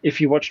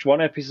 If you watched one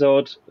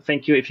episode,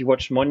 thank you. If you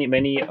watched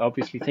many,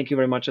 obviously, thank you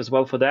very much as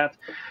well for that.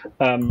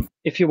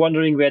 If you're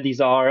wondering where these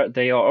are,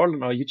 they are all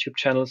on our YouTube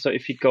channel. So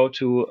if you go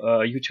to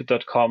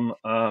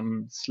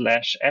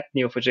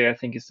youtube.com/@Neo4j, I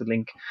think is the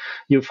link,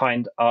 you'll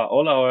find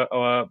all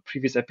our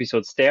previous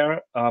episodes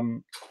there.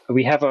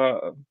 We have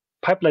a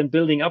pipeline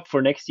building up for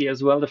next year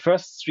as well. The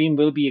first stream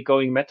will be a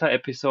Going Meta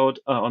episode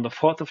on the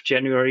 4th of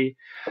January.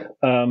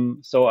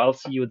 So I'll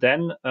see you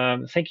then.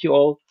 Thank you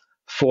all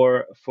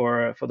for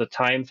the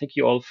time. Thank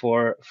you all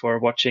for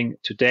watching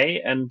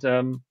today. And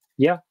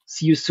yeah,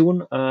 see you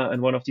soon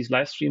in one of these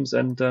live streams.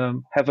 And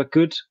have a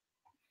good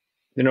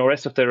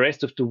rest of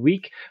the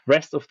week,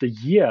 rest of the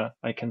year,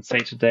 I can say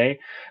today.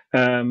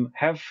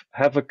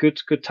 Have a good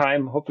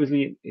time.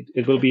 Hopefully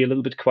it will be a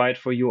little bit quiet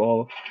for you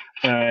all,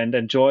 and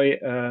enjoy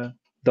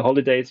the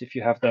holidays if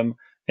you have them.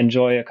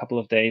 Enjoy a couple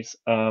of days,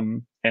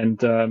 and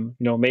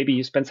maybe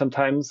you spend some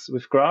times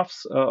with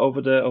graphs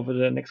over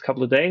the next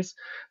couple of days.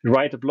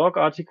 Write a blog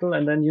article,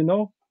 and then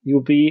you'll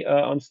be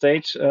on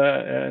stage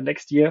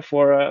next year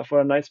for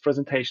a nice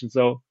presentation.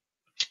 So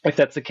if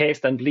that's the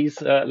case, then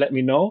please let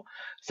me know.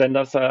 Send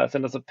us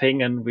a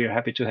ping, and we're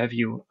happy to have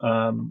you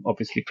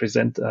obviously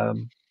present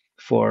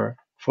for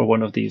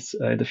one of these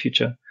in the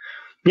future.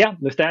 Yeah,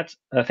 with that,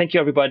 thank you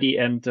everybody,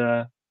 and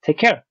take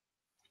care.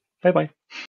 Bye bye.